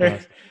by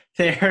Northwest.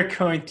 They are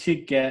going to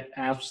get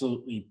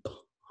absolutely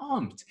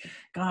pumped.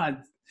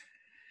 God,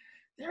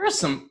 there are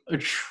some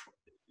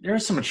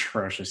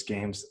atrocious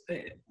games.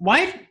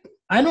 Why?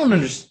 I don't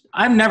understand.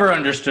 I've never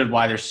understood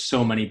why there's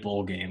so many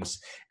bowl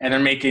games, and they're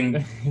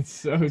making. It's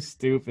so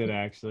stupid,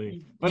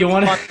 actually. But You it's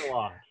wanna- fun to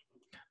watch.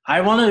 I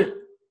want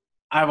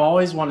I've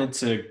always wanted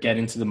to get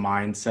into the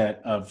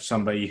mindset of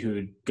somebody who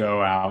would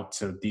go out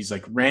to these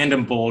like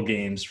random bowl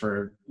games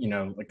for,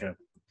 like a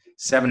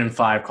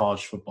 7-5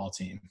 college football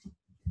team.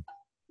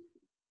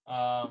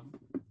 I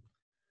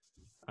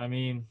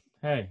mean,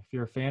 hey, if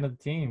you're a fan of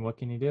the team, what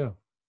can you do?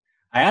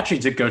 I actually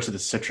did go to the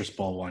Citrus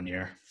Bowl one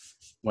year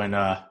when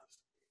it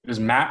was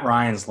Matt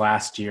Ryan's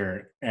last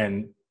year,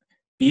 and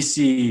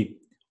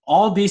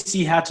all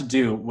BC had to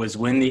do was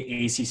win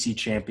the ACC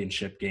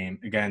championship game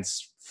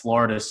against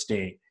Florida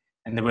State,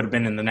 and they would have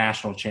been in the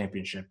national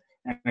championship.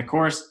 And of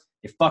course,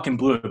 they fucking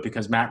blew it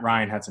because Matt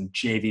Ryan had some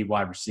JV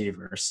wide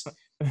receivers.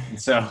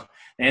 And so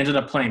they ended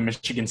up playing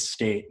Michigan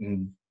State,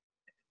 and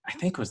I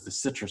think it was the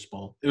Citrus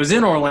Bowl. It was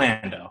in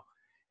Orlando.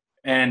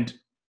 And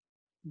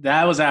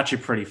that was actually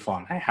pretty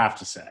fun, I have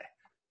to say.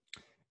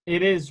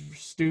 It is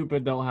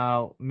stupid though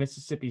how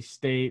Mississippi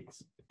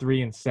State's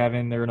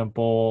 3-7, they're in a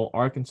bowl.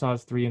 Arkansas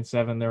is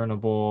 3-7, they're in a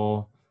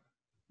bowl.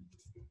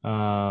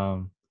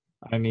 I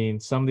mean,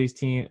 some of these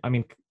teams. I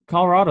mean,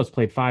 Colorado's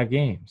played 5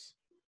 games.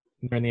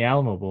 They're in the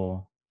Alamo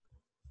Bowl.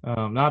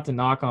 Not to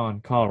knock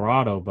on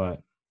Colorado,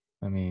 but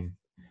I mean,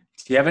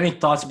 do you have any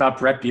thoughts about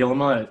Brett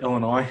Bielema at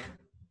Illinois?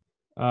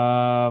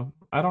 I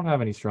don't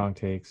have any strong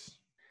takes.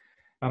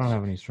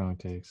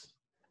 It's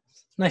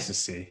nice to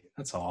see.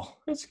 That's all.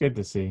 It's good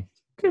to see.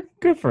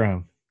 Good for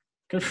him.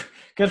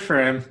 Good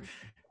for him.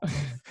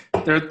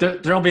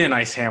 There'll be a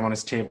nice ham on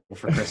his table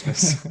for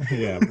Christmas.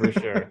 Yeah, for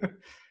sure.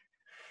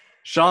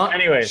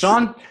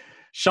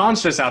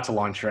 Sean's just out to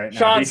lunch right now.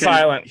 Sean's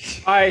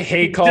silent. I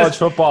hate college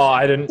football.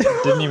 I didn't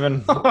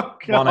even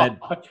want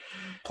to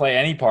play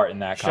any part in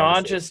that Sean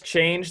conversation. just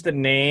changed the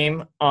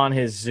name on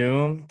his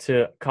Zoom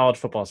to College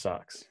Football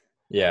Sucks.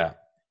 Yeah.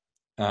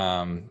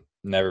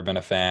 Never been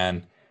a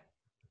fan.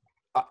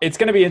 It's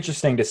going to be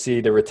interesting to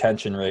see the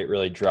retention rate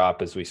really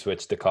drop as we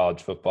switch to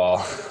college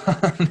football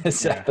on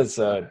this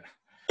episode.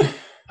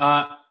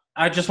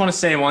 I just want to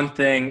say one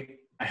thing.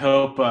 I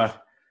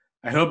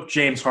hope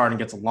James Harden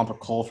gets a lump of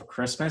coal for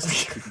Christmas.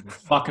 He can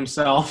fuck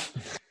himself.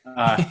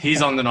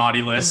 He's on the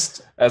naughty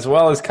list. As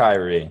well as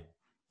Kyrie.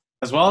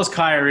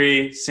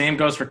 Same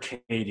goes for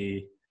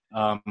KD.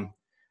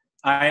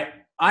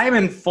 I'm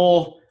in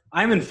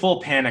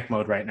full panic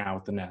mode right now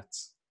with the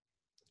Nets.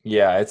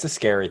 Yeah, it's a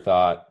scary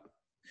thought.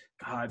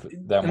 God,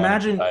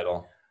 imagine the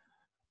title.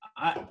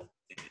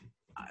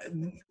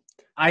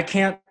 I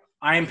can't.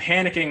 I am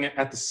panicking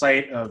at the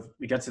sight of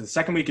we get to the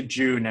second week of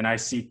June and I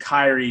see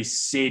Kyrie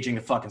saging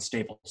the fucking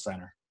Staples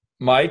Center.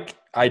 Mike,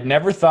 I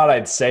never thought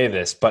I'd say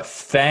this, but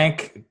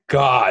thank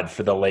God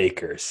for the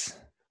Lakers.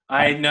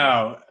 I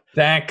know.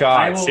 Thank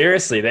God.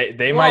 Seriously,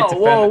 they might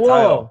defend the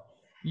title.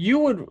 You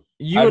would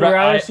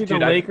rather see the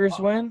Lakers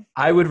win?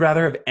 I would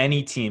rather have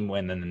any team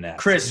win than the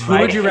Nets. Chris, who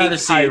would you rather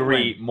see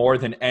Kyrie more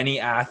than any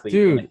athlete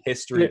in the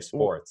history of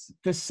sports?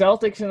 The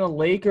Celtics and the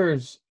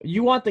Lakers.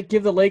 You want to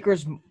give the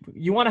Lakers?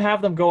 You want to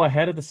have them go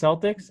ahead of the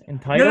Celtics in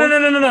title?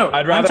 No.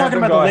 I'd rather have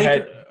them go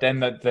ahead than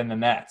the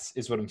Nets.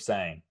 Is what I'm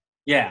saying.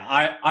 Yeah,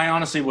 I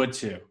honestly would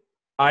too.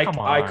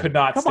 I could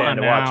not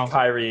stand to watch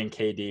Kyrie and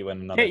KD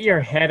win another. Get your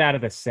head out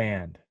of the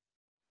sand,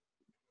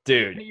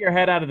 dude. Get your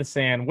head out of the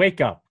sand.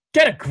 Wake up.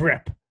 Get a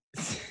grip.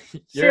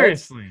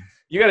 Seriously.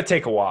 You got to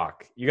take a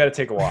walk. I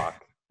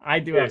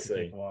do have to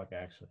take a walk,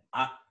 actually.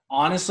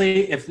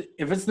 Honestly, if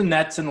it's the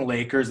Nets and the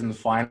Lakers in the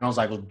finals,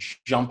 I will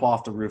jump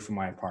off the roof of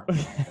my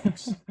apartment.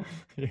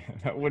 Yeah,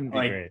 that wouldn't be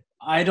great.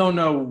 I don't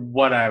know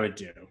what I would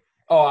do.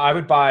 Oh, I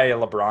would buy a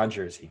LeBron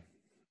jersey.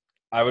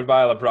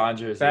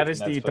 That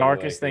is the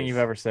darkest thing you've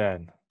ever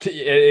said.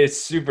 It's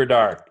super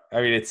dark. I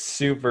mean, it's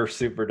super,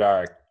 super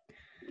dark.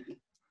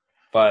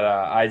 But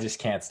I just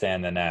can't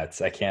stand the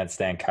Nets. I can't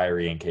stand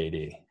Kyrie and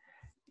KD.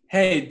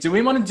 Hey, do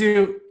we want to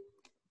do?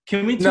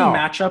 Can we do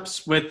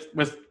matchups with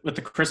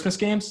the Christmas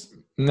games?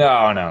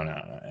 No.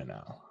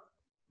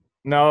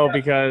 No,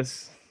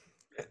 because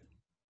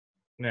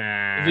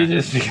nah.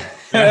 Just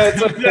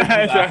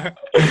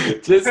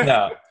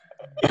no.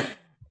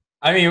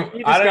 I mean,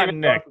 I don't even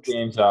know what the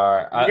games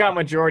are. You got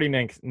majority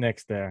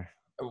Knicks there.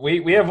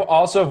 We have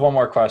one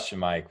more question,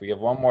 Mike. We have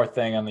one more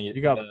thing on the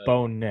you got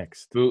bone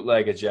Knicks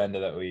bootleg agenda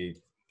that we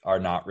are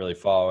not really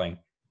following.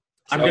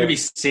 I'm going to be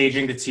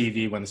saging the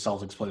TV when the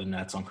Celtics play the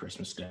Nets on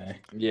Christmas Day.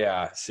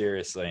 Yeah,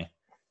 seriously.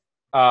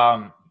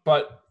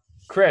 But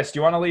Chris, do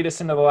you want to lead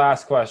us into the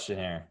last question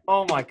here?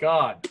 Oh my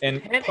God!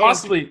 And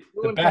possibly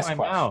the best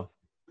question. Mouth.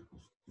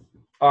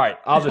 All right,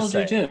 I'll just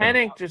say. Pen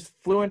ink just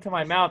flew into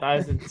my mouth. I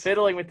was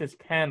fiddling with this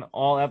pen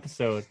all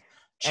episode.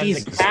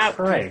 Jesus and the cap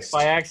Christ!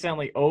 I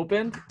accidentally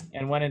opened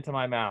and went into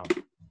my mouth.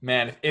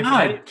 Man,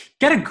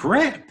 get a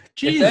grip.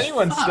 Jeez, if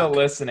anyone's still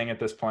listening at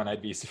this point,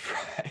 I'd be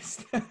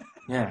surprised.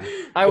 Yeah,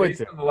 I would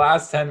too. The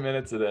last 10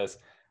 minutes of this.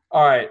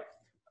 All right,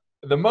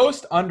 the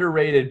most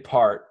underrated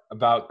part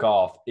about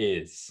golf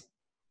is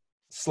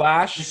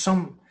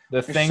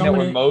the thing that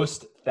we're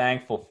most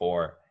thankful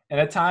for. In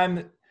a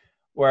time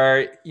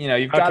where,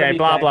 you've got to be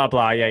blah, blah,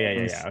 blah.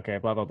 Yeah. Okay,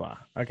 blah, blah, blah.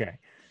 Okay.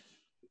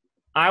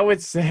 I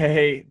would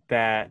say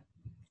that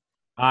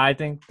I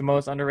think the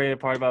most underrated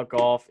part about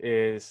golf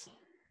is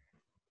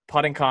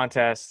putting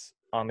contests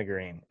on the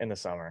green in the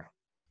summer.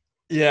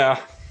 Yeah,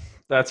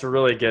 that's a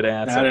really good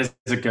answer. That is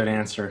a good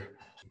answer.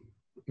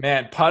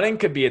 Man, putting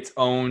could be its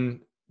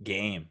own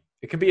game.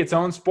 It could be its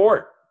own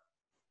sport.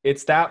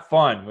 It's that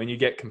fun when you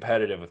get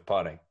competitive with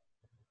putting.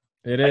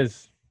 It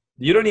is.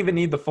 You don't even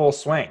need the full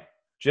swing.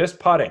 Just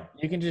putting.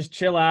 You can just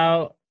chill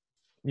out,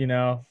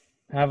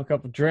 have a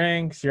couple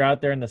drinks. You're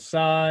out there in the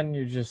sun.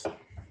 You're just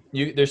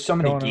There's so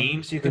many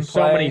games you can there's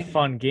play. so many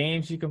fun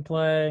games you can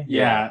play.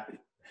 Yeah.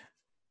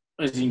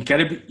 You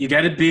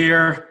get a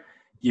beer,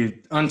 you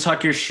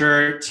untuck your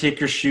shirt, take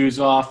your shoes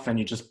off, and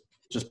you just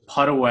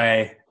putt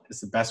away.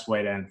 It's the best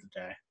way to end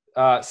the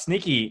day.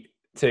 Sneaky,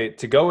 to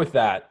go with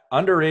that,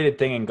 underrated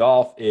thing in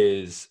golf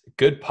is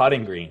good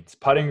putting greens.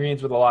 Putting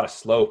greens with a lot of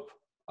slope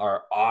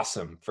are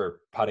awesome for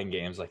putting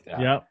games like that.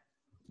 Yep.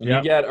 When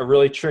you get a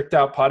really tricked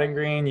out putting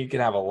green, you can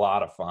have a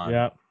lot of fun.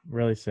 Yep.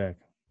 Really sick.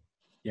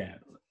 Yeah.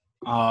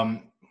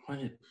 And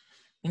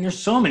there's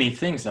so many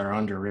things that are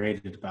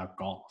underrated about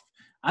golf.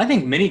 I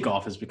think mini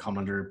golf has become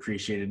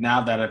underappreciated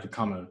now that I've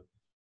become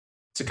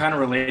to kind of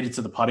related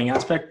to the putting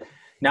aspect.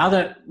 Now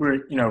that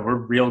we're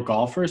real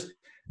golfers,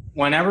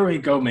 whenever we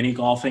go mini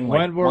golfing, like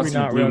when were once we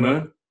in a not blue real?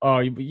 moon, Oh,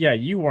 yeah,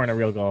 you weren't a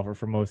real golfer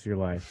for most of your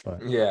life,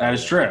 but Yeah, that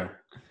is true.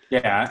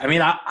 Yeah, I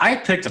mean, I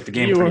picked up the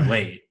game You pretty were-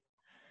 late.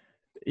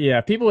 yeah,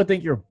 people would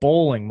think you're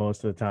bowling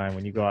most of the time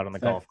when you go out on the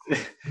golf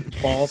course.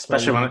 Balls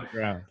Especially on when the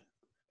ground.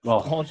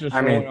 well, Balls just I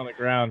rolling mean, on the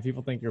ground.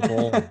 People think you're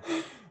bowling.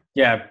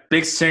 yeah,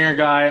 big singer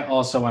guy.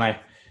 Also, when I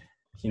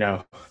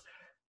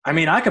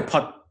could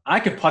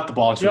putt the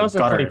ball into You a also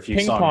gutter play if you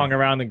ping saw pong me.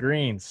 around the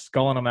greens,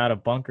 sculling them out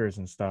of bunkers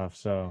and stuff.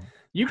 So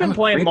you've I'm been a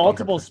playing great bunker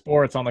multiple player.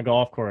 sports on the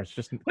golf course.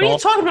 Just What are you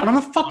golf. talking about? I'm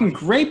a fucking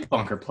great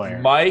bunker player.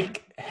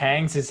 Mike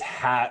hangs his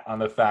hat on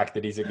the fact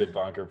that he's a good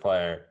bunker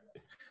player.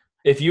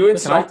 If you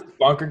Listen, insult his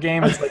bunker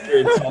game, it's like you're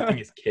insulting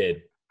his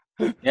kid.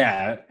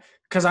 Yeah,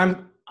 because I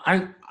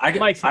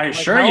Mike,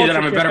 assure how you old's that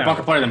I'm your a kid better now?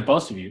 bunker player than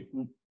both of you.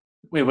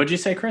 Wait, what'd you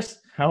say, Chris?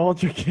 How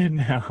old's your kid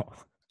now?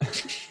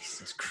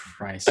 Jesus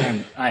Christ,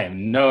 I have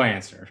no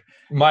answer.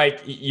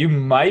 Mike, you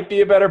might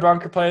be a better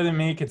bunker player than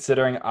me,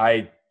 considering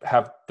I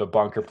have the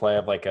bunker play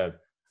of like a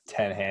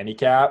 10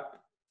 handicap.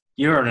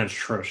 You're an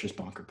atrocious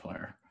bunker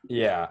player.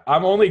 Yeah,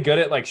 I'm only good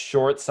at like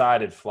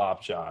short-sided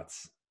flop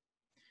shots.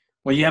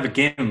 Well, you have a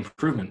game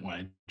improvement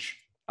wedge.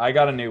 I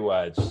got a new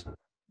wedge.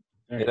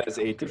 There you It has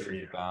go. 8 Good for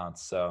you.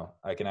 bounce, so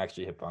I can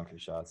actually hit bunker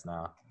shots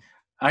now.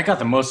 I got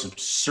the most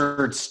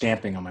absurd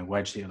stamping on my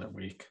wedge the other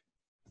week.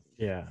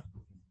 Yeah.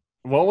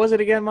 What was it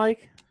again,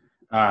 Mike?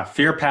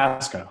 Fear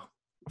Pasco.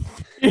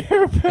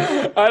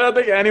 I don't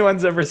think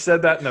anyone's ever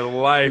said that in their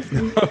life.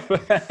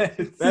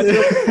 That's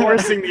really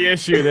forcing the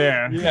issue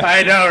there. Yeah.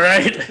 I know,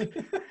 right?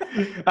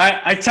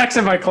 I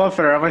texted my club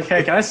fitter. I'm like,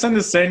 hey, can I send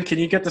this in? Can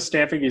you get the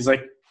stamping? He's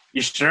like,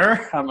 you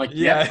sure? I'm like,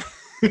 yeah.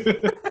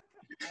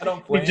 I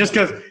don't blame He just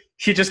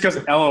goes,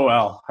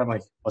 LOL. I'm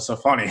like, what's so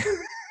funny?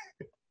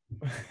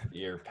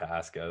 Dear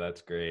Pasco,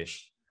 that's great.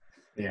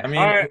 Yeah. I mean,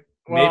 All right.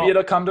 Well, maybe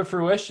it'll come to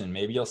fruition.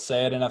 Maybe you'll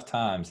say it enough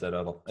times that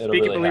it'll speak really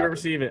it, believe it, happen.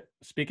 receive it.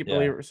 Speak it, Yeah.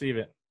 believe it, receive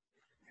it.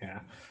 Yeah.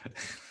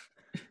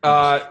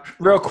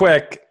 Real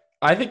quick,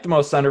 I think the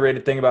most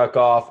underrated thing about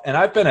golf, and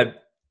I've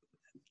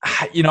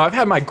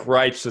had my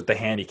gripes with the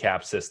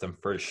handicap system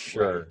for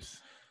sure.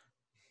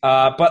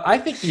 But I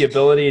think the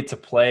ability to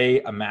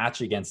play a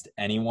match against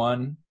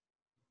anyone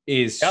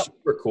is Yep.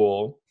 super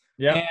cool.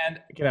 Yeah.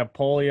 And You can have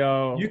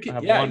polio. you can,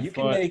 have yeah, 1 you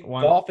can foot, make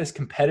one- golf as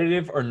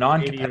competitive or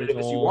non-competitive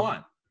as you old.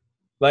 want.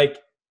 Like,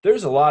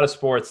 there's a lot of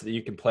sports that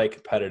you can play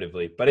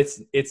competitively, but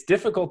it's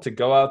difficult to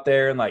go out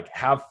there and like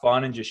have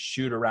fun and just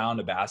shoot around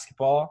a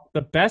basketball.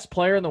 The best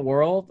player in the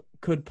world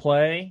could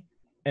play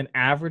an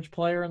average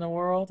player in the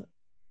world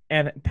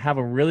and have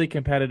a really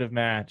competitive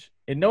match.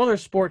 In no other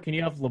sport can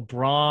you have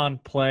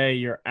LeBron play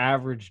your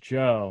average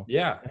Joe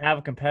Yeah, and have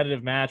a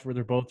competitive match where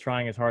they're both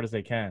trying as hard as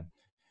they can.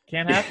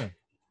 Can't happen.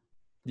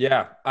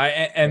 yeah.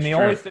 And That's the true.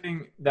 only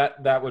thing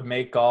that would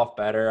make golf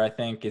better, I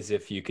think, is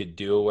if you could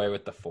do away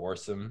with the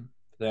foursome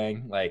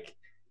thing. Like,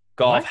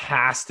 golf What?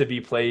 has to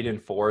be played in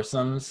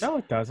foursomes. No,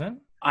 it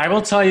doesn't. I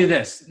will tell you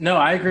this. No,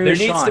 I agree There with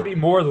needs Sean. to be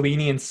more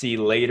leniency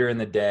later in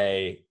the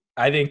day.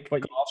 I think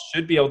But- golf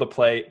should be able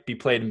to be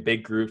played in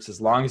big groups as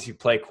long as you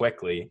play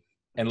quickly.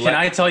 And Can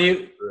I tell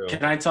you through.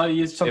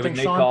 something, It would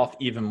make Sean? golf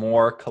even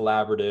more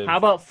collaborative. How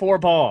about 4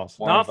 balls?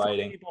 More Not 4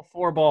 inviting. people,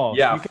 4 balls.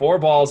 Yeah, You can 4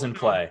 balls in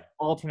play.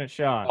 alternate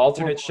shot.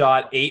 Alternate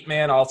shot,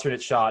 8-man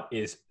alternate shot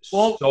is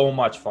Well- so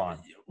much fun.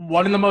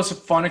 One of the most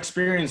fun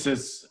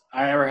experiences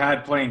I ever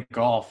had playing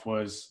golf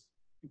was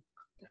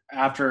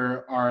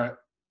after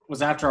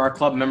our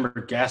club member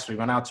guest. We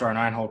went out to our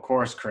 9-hole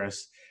course,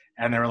 Chris,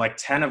 and there were like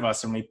 10 of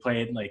us, and we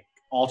played like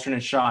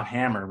alternate shot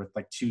hammer with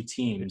like 2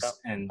 teams,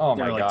 and Oh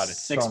there my were like God,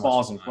 it's 6 so much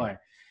balls in fun. play.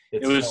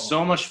 It's It was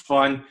so much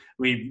fun.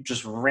 We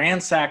just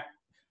ransacked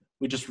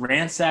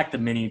the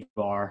mini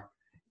bar,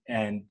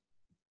 and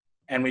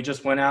we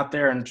just went out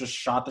there and just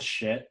shot the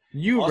shit.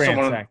 You Also,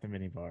 ransacked the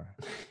minibar.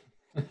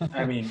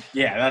 I mean,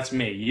 yeah, that's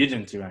me. You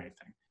didn't do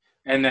anything.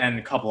 And then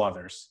a couple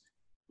others.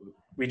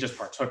 We just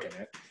partook in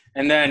it.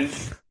 And then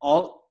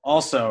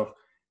also,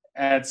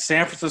 at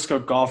San Francisco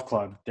Golf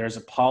Club, there's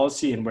a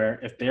policy in where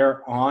if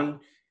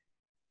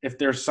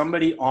there's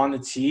somebody on the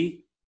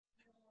tee,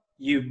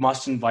 you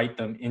must invite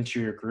them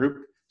into your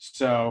group.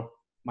 So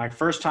my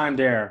first time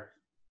there,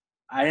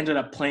 I ended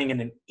up playing in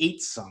an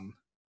 8-some,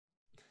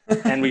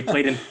 and we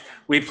played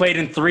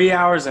in 3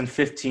 hours and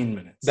 15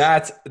 minutes.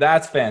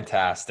 That's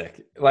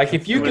fantastic. Like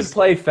if you can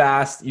play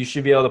fast, you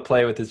should be able to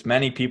play with as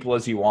many people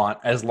as you want,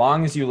 as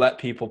long as you let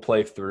people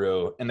play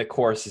through and the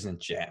course isn't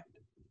jammed.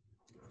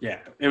 Yeah,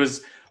 it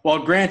was. Well,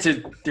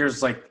 granted,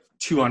 there's like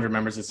 200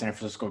 members at San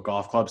Francisco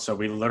Golf Club, so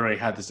we literally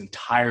had this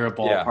entire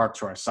ballpark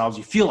to ourselves.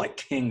 You feel like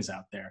kings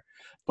out there,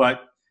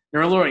 but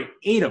there were literally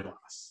 8 of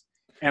us,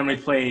 and we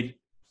played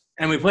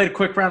a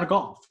quick round of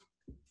golf.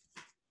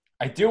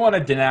 I do want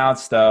to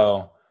denounce,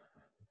 though.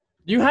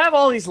 You have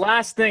all these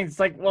last things. It's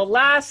like, well,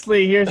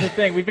 lastly, here's the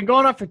thing. We've been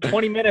going on for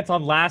 20 minutes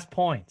on last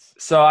points.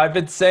 So I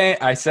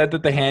said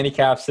that the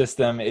handicap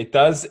system, it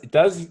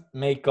does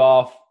make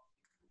golf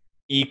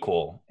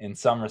equal in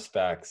some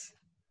respects.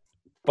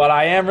 But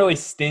I am really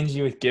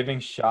stingy with giving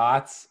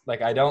shots.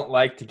 Like, I don't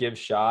like to give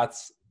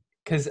shots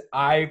because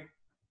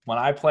when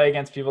I play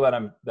against people that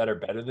are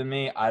better than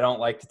me, I don't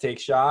like to take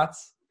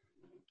shots.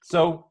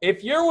 So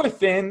if you're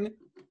within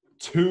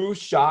 2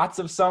 shots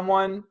of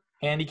someone,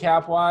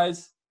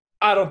 handicap-wise,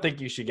 I don't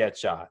think you should get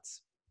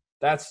shots.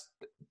 That's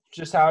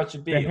just how it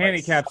should be. The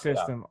handicap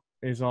system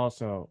is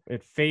also,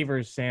 it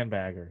favors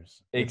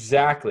sandbaggers.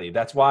 Exactly.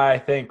 That's why I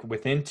think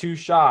within 2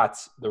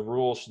 shots, the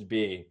rule should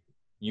be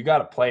you got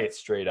to play it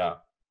straight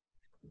up.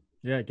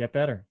 Yeah, get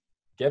better.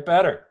 Get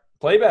better.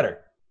 Play better.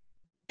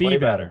 Be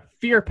better.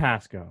 Fear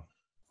Pasco.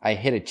 I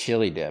hit a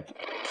chili dip.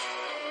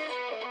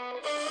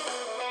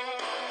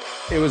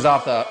 It was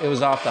off the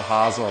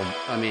hosel.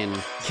 I mean,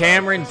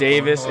 Cameron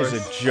Davis is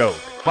a joke.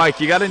 Mike,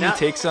 you got any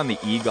takes on the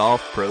eGolf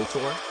Pro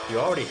Tour? You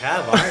already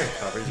have iron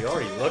covers. You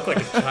already look like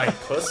a giant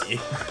pussy.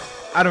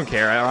 I don't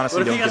care. I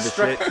honestly don't give a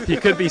shit. He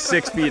could be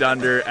 6 feet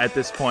under at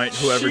this point,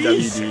 whoever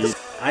WD.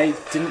 I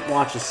didn't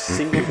watch a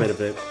single bit of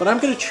it, but I'm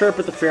going to chirp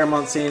at the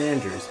Fairmont St.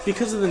 Andrews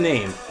because of the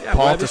name. Yeah,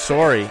 Paul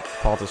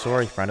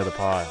Tesori, friend of the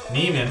pod.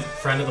 Neiman,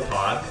 friend of the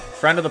pod.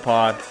 Friend of the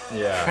pod.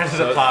 Yeah. Friend of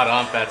the pod,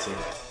 Aunt Betsy.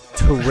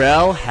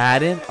 Terrell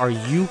Haddon? Are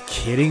you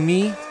kidding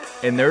me?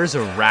 And there's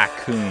a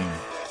raccoon,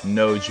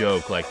 no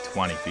joke, like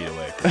 20 feet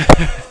away from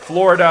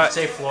Florida.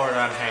 Say Florida,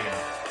 I'm hanging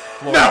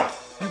out.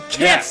 No! You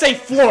can't say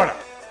Florida!